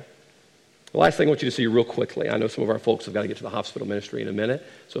happen. The last thing I want you to see real quickly, I know some of our folks have got to get to the hospital ministry in a minute,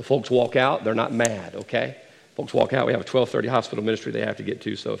 so if folks walk out, they're not mad, okay? Folks walk out, we have a 12:30 hospital ministry they have to get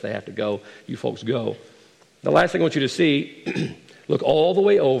to, so if they have to go, you folks go. The last thing I want you to see, look all the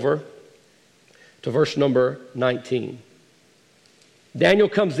way over to verse number 19. Daniel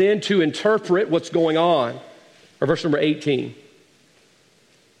comes in to interpret what's going on, or verse number 18.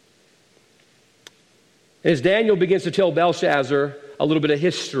 As Daniel begins to tell Belshazzar a little bit of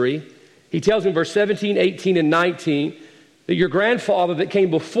history, he tells him, verse 17, 18, and 19, that your grandfather that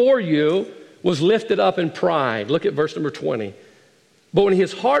came before you was lifted up in pride. Look at verse number 20. But when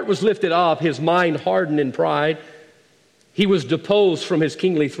his heart was lifted up, his mind hardened in pride, he was deposed from his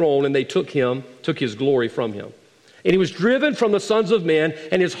kingly throne, and they took his glory from him. And he was driven from the sons of men,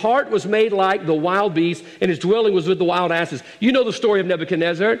 and his heart was made like the wild beasts, and his dwelling was with the wild asses. You know the story of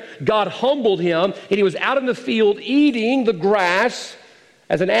Nebuchadnezzar. God humbled him, and he was out in the field eating the grass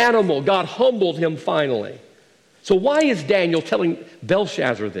as an animal. God humbled him finally. So why is Daniel telling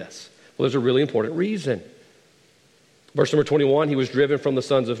Belshazzar this? Well, there's a really important reason. Verse number 21, he was driven from the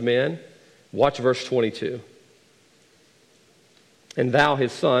sons of men. Watch verse 22. And thou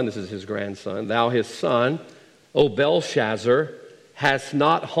his son, this is his grandson, thou his son, O Belshazzar, hast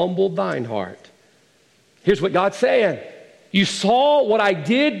not humbled thine heart. Here's what God's saying. You saw what I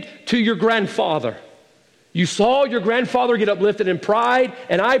did to your grandfather. You saw your grandfather get uplifted in pride,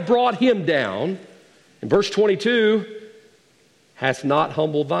 and I brought him down. In verse 22, hast not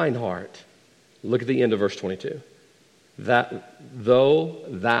humbled thine heart. Look at the end of verse 22. That though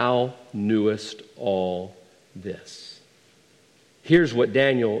thou knewest all this. Here's what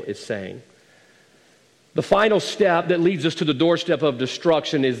Daniel is saying. The final step that leads us to the doorstep of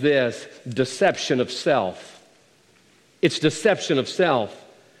destruction is this: deception of self. It's deception of self.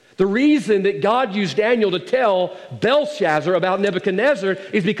 The reason that God used Daniel to tell Belshazzar about Nebuchadnezzar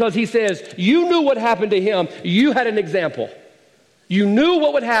is because he says, you knew what happened to him. You had an example. You knew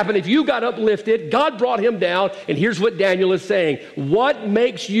what would happen if you got uplifted. God brought him down. And here's what Daniel is saying. What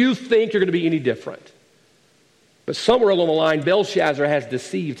makes you think you're going to be any different? But somewhere along the line, Belshazzar has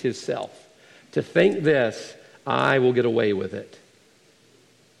deceived himself to think this: I will get away with it.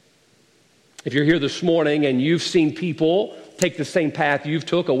 If you're here this morning and you've seen people take the same path you've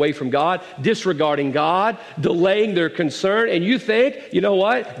took away from God, disregarding God, delaying their concern, and you think, you know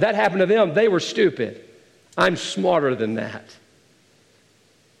what? That happened to them. They were stupid. I'm smarter than that.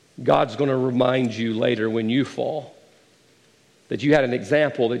 God's going to remind you later when you fall that you had an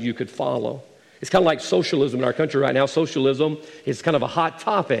example that you could follow. It's kind of like socialism in our country right now. Socialism is kind of a hot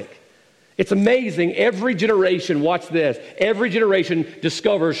topic. It's amazing. Every generation, watch this, every generation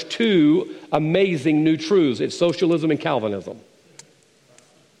discovers two amazing new truths. It's socialism and Calvinism.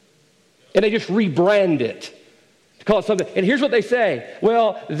 And they just rebrand it to call it something. And here's what they say.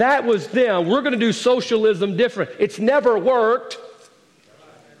 Well, that was them. We're going to do socialism different. It's never worked.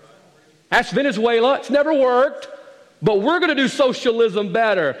 Ask Venezuela. It's never worked. But we're going to do socialism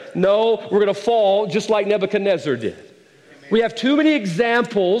better. No, we're going to fall just like Nebuchadnezzar did. We have too many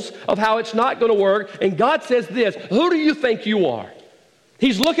examples of how it's not going to work. And God says this: who do you think you are?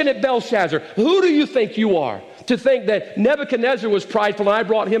 He's looking at Belshazzar. Who do you think you are to think that Nebuchadnezzar was prideful and I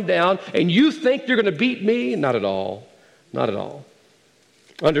brought him down, and you think you're going to beat me? Not at all. Not at all.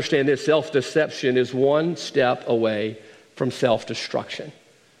 Understand this: self-deception is one step away from self-destruction.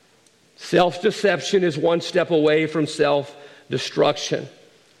 Self-deception is one step away from self-destruction.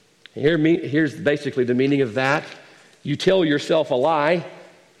 Here's basically the meaning of that. You tell yourself a lie,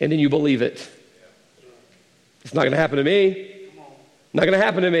 and then you believe it. It's not going to happen to me. Not going to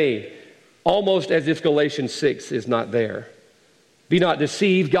happen to me. Almost as if Galatians 6 is not there. Be not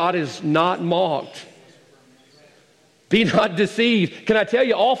deceived. God is not mocked. Be not deceived. Can I tell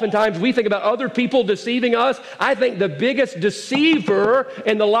you, oftentimes we think about other people deceiving us. I think the biggest deceiver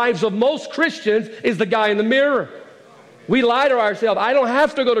in the lives of most Christians is the guy in the mirror. We lie to ourselves. I don't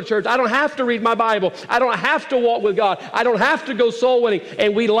have to go to church. I don't have to read my Bible. I don't have to walk with God. I don't have to go soul winning.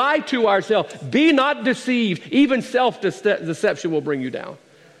 And we lie to ourselves. Be not deceived. Even self-deception will bring you down.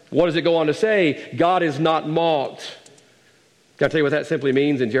 What does it go on to say? God is not mocked. Can I tell you what that simply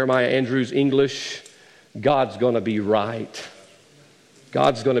means in Jeremiah Andrews' English? God's going to be right.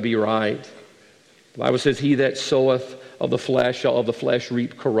 God's going to be right. The Bible says, he that soweth of the flesh shall of the flesh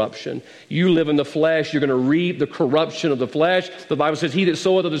reap corruption. You live in the flesh, you're going to reap the corruption of the flesh. The Bible says, he that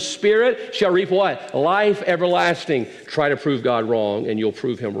soweth of the Spirit shall reap what? Life everlasting. Try to prove God wrong, and you'll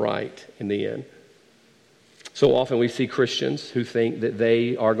prove him right in the end. So often we see Christians who think that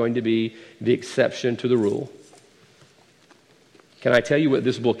they are going to be the exception to the rule. Can I tell you what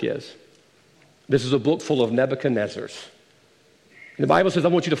this book is? This is a book full of Nebuchadnezzars. And the Bible says, I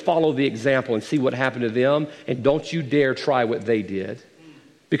want you to follow the example and see what happened to them, and don't you dare try what they did.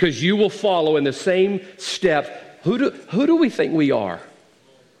 Because you will follow in the same step. Who do we think we are?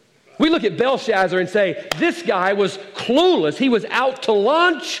 We look at Belshazzar and say, this guy was clueless. He was out to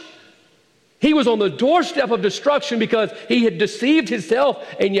lunch. He was on the doorstep of destruction because he had deceived himself.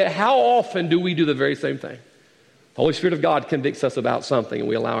 And yet how often do we do the very same thing? The Holy Spirit of God convicts us about something, and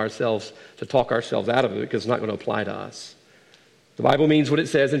we allow ourselves to talk ourselves out of it because it's not going to apply to us. The Bible means what it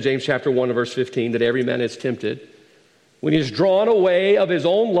says in James chapter 1 verse 15, that every man is tempted when he is drawn away of his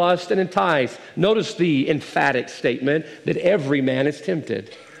own lust and enticed. Notice the emphatic statement that every man is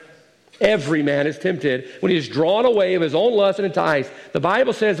tempted. Every man is tempted when he is drawn away of his own lust and enticed. The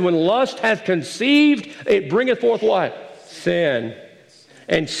Bible says when lust hath conceived, it bringeth forth what? Sin.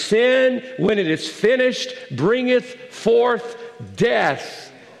 And sin, when it is finished, bringeth forth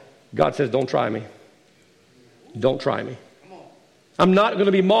death. God says, don't try me. Don't try me. I'm not going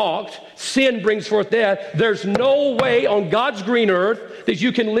to be mocked. Sin brings forth death. There's no way on God's green earth that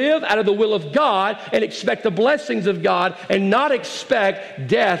you can live out of the will of God and expect the blessings of God and not expect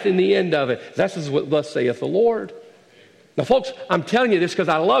death in the end of it. This is what thus saith the Lord. Now, folks, I'm telling you this because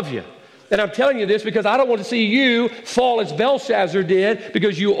I love you. And I'm telling you this because I don't want to see you fall as Belshazzar did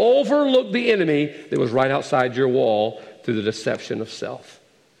because you overlooked the enemy that was right outside your wall through the deception of self.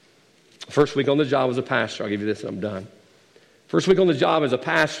 First week on the job as a pastor, I'll give you this and I'm done. First week on the job as a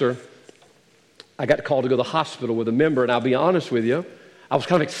pastor, I got called to go to the hospital with a member, and I'll be honest with you, I was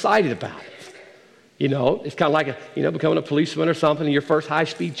kind of excited about it. It's kind of like, becoming a policeman or something in your first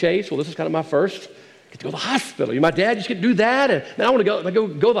high-speed chase. Well, this is kind of my first. Get to go to the hospital. My dad used to do that, and now I want to go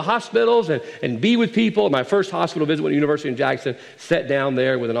to the hospitals and be with people. My first hospital visit went to University in Jackson, sat down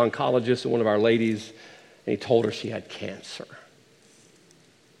there with an oncologist and one of our ladies, and he told her she had cancer.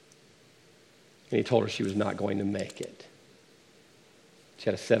 And he told her she was not going to make it. She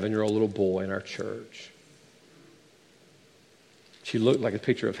had a 7-year-old little boy in our church. She looked like a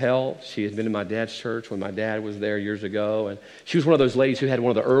picture of health. She had been in my dad's church when my dad was there years ago, and she was one of those ladies who had one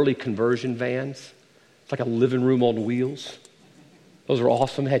of the early conversion vans. It's like a living room on wheels. Those were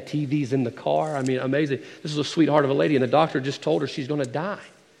awesome. Had TVs in the car. I mean, amazing. This is a sweetheart of a lady, and the doctor just told her she's going to die.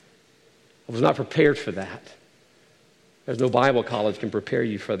 I was not prepared for that. There's no Bible college can prepare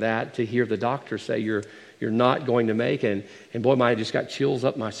you for that, to hear the doctor say you're not going to make it. And boy, I just got chills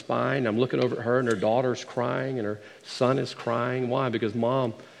up my spine. I'm looking over at her, and her daughter's crying, and her son is crying. Why? Because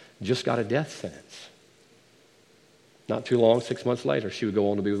mom just got a death sentence. Not too long, 6 months later, she would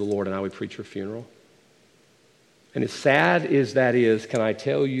go on to be with the Lord, and I would preach her funeral. And as sad as that is, can I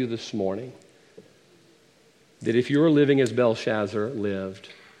tell you this morning that if you're living as Belshazzar lived,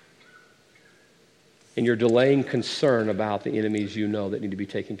 and you're delaying concern about the enemies you know that need to be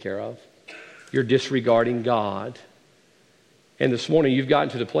taken care of, you're disregarding God. And this morning you've gotten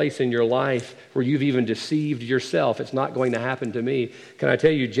to the place in your life where you've even deceived yourself. It's not going to happen to me. Can I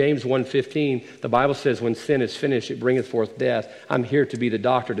tell you, James 1:15, the Bible says, when sin is finished, it bringeth forth death. I'm here to be the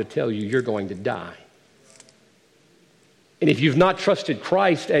doctor to tell you you're going to die. And if you've not trusted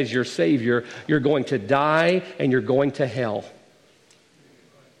Christ as your Savior, you're going to die and you're going to hell.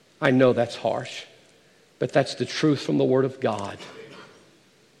 I know that's harsh, but that's the truth from the Word of God.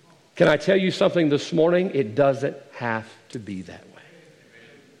 Can I tell you something this morning? It doesn't have to be that way.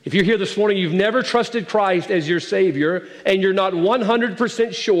 If you're here this morning, you've never trusted Christ as your Savior, and you're not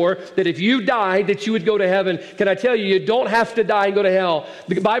 100% sure that if you died that you would go to heaven, can I tell you, you don't have to die and go to hell.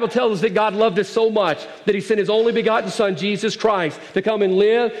 The Bible tells us that God loved us so much that He sent His only begotten Son, Jesus Christ, to come and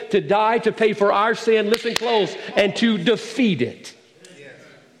live, to die, to pay for our sin, listen close, and to defeat it.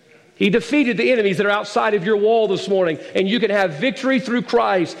 He defeated the enemies that are outside of your wall this morning, and you can have victory through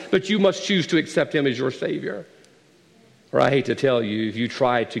Christ, but you must choose to accept Him as your Savior. Or I hate to tell you, if you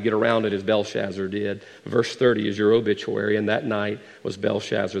try to get around it as Belshazzar did, verse 30 is your obituary, and that night was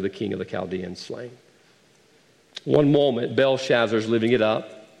Belshazzar, the king of the Chaldeans, slain. One moment, Belshazzar's living it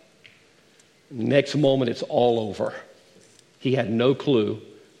up. Next moment, it's all over. He had no clue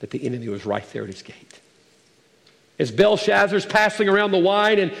that the enemy was right there at his gate. As Belshazzar's passing around the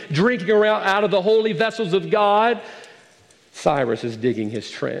wine and drinking around out of the holy vessels of God, Cyrus is digging his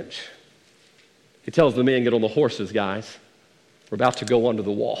trench. He tells the men, get on the horses, guys. We're about to go under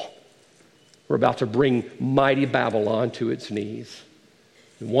the wall. We're about to bring mighty Babylon to its knees.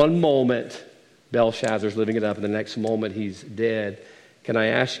 In one moment, Belshazzar's living it up, and the next moment he's dead. Can I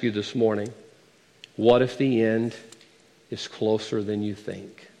ask you this morning, what if the end is closer than you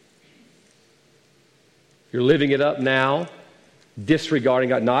think? You're living it up now, disregarding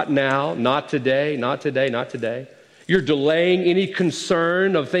God. Not now, not today, not today, not today. You're delaying any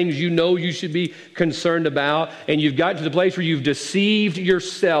concern of things you know you should be concerned about, and you've gotten to the place where you've deceived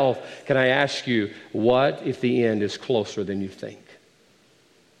yourself. Can I ask you, what if the end is closer than you think?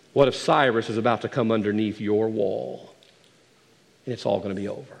 What if Cyrus is about to come underneath your wall, and it's all going to be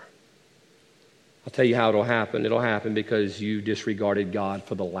over? I'll tell you how it'll happen. It'll happen because you disregarded God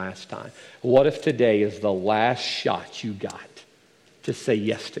for the last time. What if today is the last shot you got to say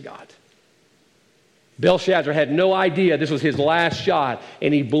yes to God? Belshazzar had no idea this was his last shot,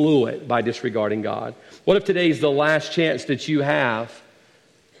 and he blew it by disregarding God. What if today's the last chance that you have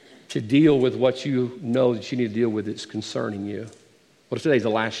to deal with what you know that you need to deal with that's concerning you? What if today's the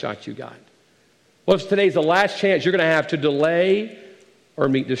last shot you got? What if today's the last chance you're going to have to delay or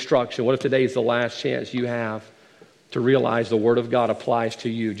meet destruction? What if today's the last chance you have to realize the Word of God applies to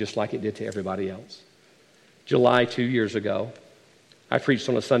you just like it did to everybody else? July 2 years ago, I preached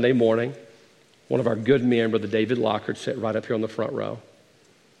on a Sunday morning. One of our good men, Brother David Lockhart, sat right up here on the front row.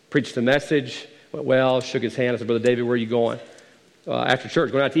 Preached the message, went well, shook his hand. I said, Brother David, where are you going? After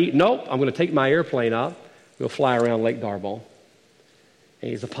church, going out to eat? Nope, I'm going to take my airplane up. We'll fly around Lake D'Arbonne.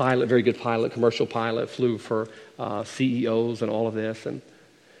 And he's a pilot, very good pilot, commercial pilot, flew for CEOs and all of this. And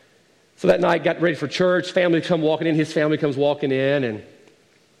so that night, got ready for church. Family come walking in. His family comes walking in, and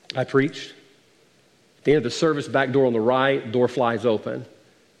I preached. At the end of the service, back door on the right, door flies open.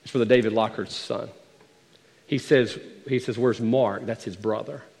 It's for the David Lockhart's son. He says, where's Mark? That's his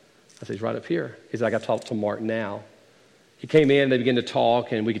brother. I said, he's right up here. He said, I got to talk to Mark now. He came in, they began to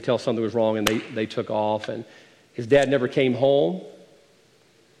talk, and we could tell something was wrong, and they took off. And his dad never came home.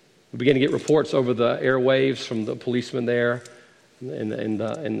 We began to get reports over the airwaves from the policemen there and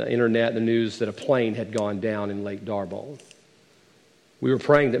the internet, the news, that a plane had gone down in Lake D'Arbonne. We were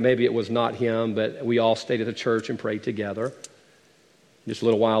praying that maybe it was not him, but we all stayed at the church and prayed together. Just a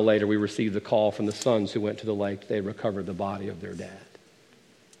little while later, we received the call from the sons who went to the lake. They had recovered the body of their dad.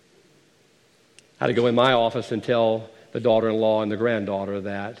 I had to go in my office and tell the daughter-in-law and the granddaughter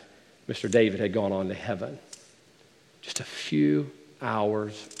that Mr. David had gone on to heaven just a few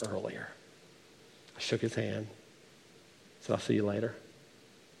hours earlier. I shook his hand. Said, I'll see you later.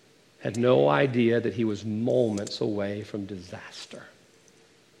 Had no idea that he was moments away from disaster.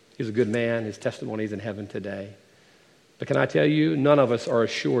 He was a good man. His testimony is in heaven today. But can I tell you, none of us are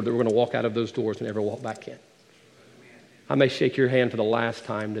assured that we're going to walk out of those doors and ever walk back in. I may shake your hand for the last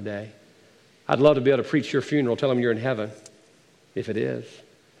time today. I'd love to be able to preach your funeral, tell them you're in heaven, if it is.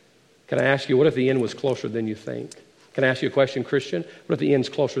 Can I ask you, what if the end was closer than you think? Can I ask you a question, Christian? What if the end's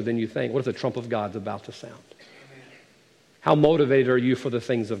closer than you think? What if the trump of God's about to sound? How motivated are you for the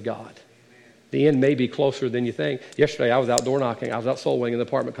things of God? The end may be closer than you think. Yesterday, I was outdoor knocking. I was out soul winning in the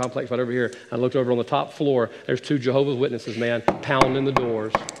apartment complex right over here. I looked over on the top floor. There's 2 Jehovah's Witnesses, man, pounding the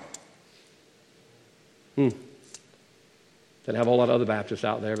doors. Didn't have a whole lot of other Baptists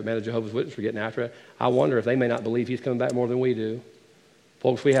out there, but man, the Jehovah's Witnesses were getting after it. I wonder if they may not believe he's coming back more than we do.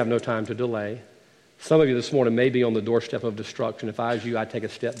 Folks, we have no time to delay. Some of you this morning may be on the doorstep of destruction. If I was you, I'd take a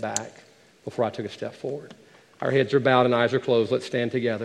step back before I took a step forward. Our heads are bowed and eyes are closed. Let's stand together.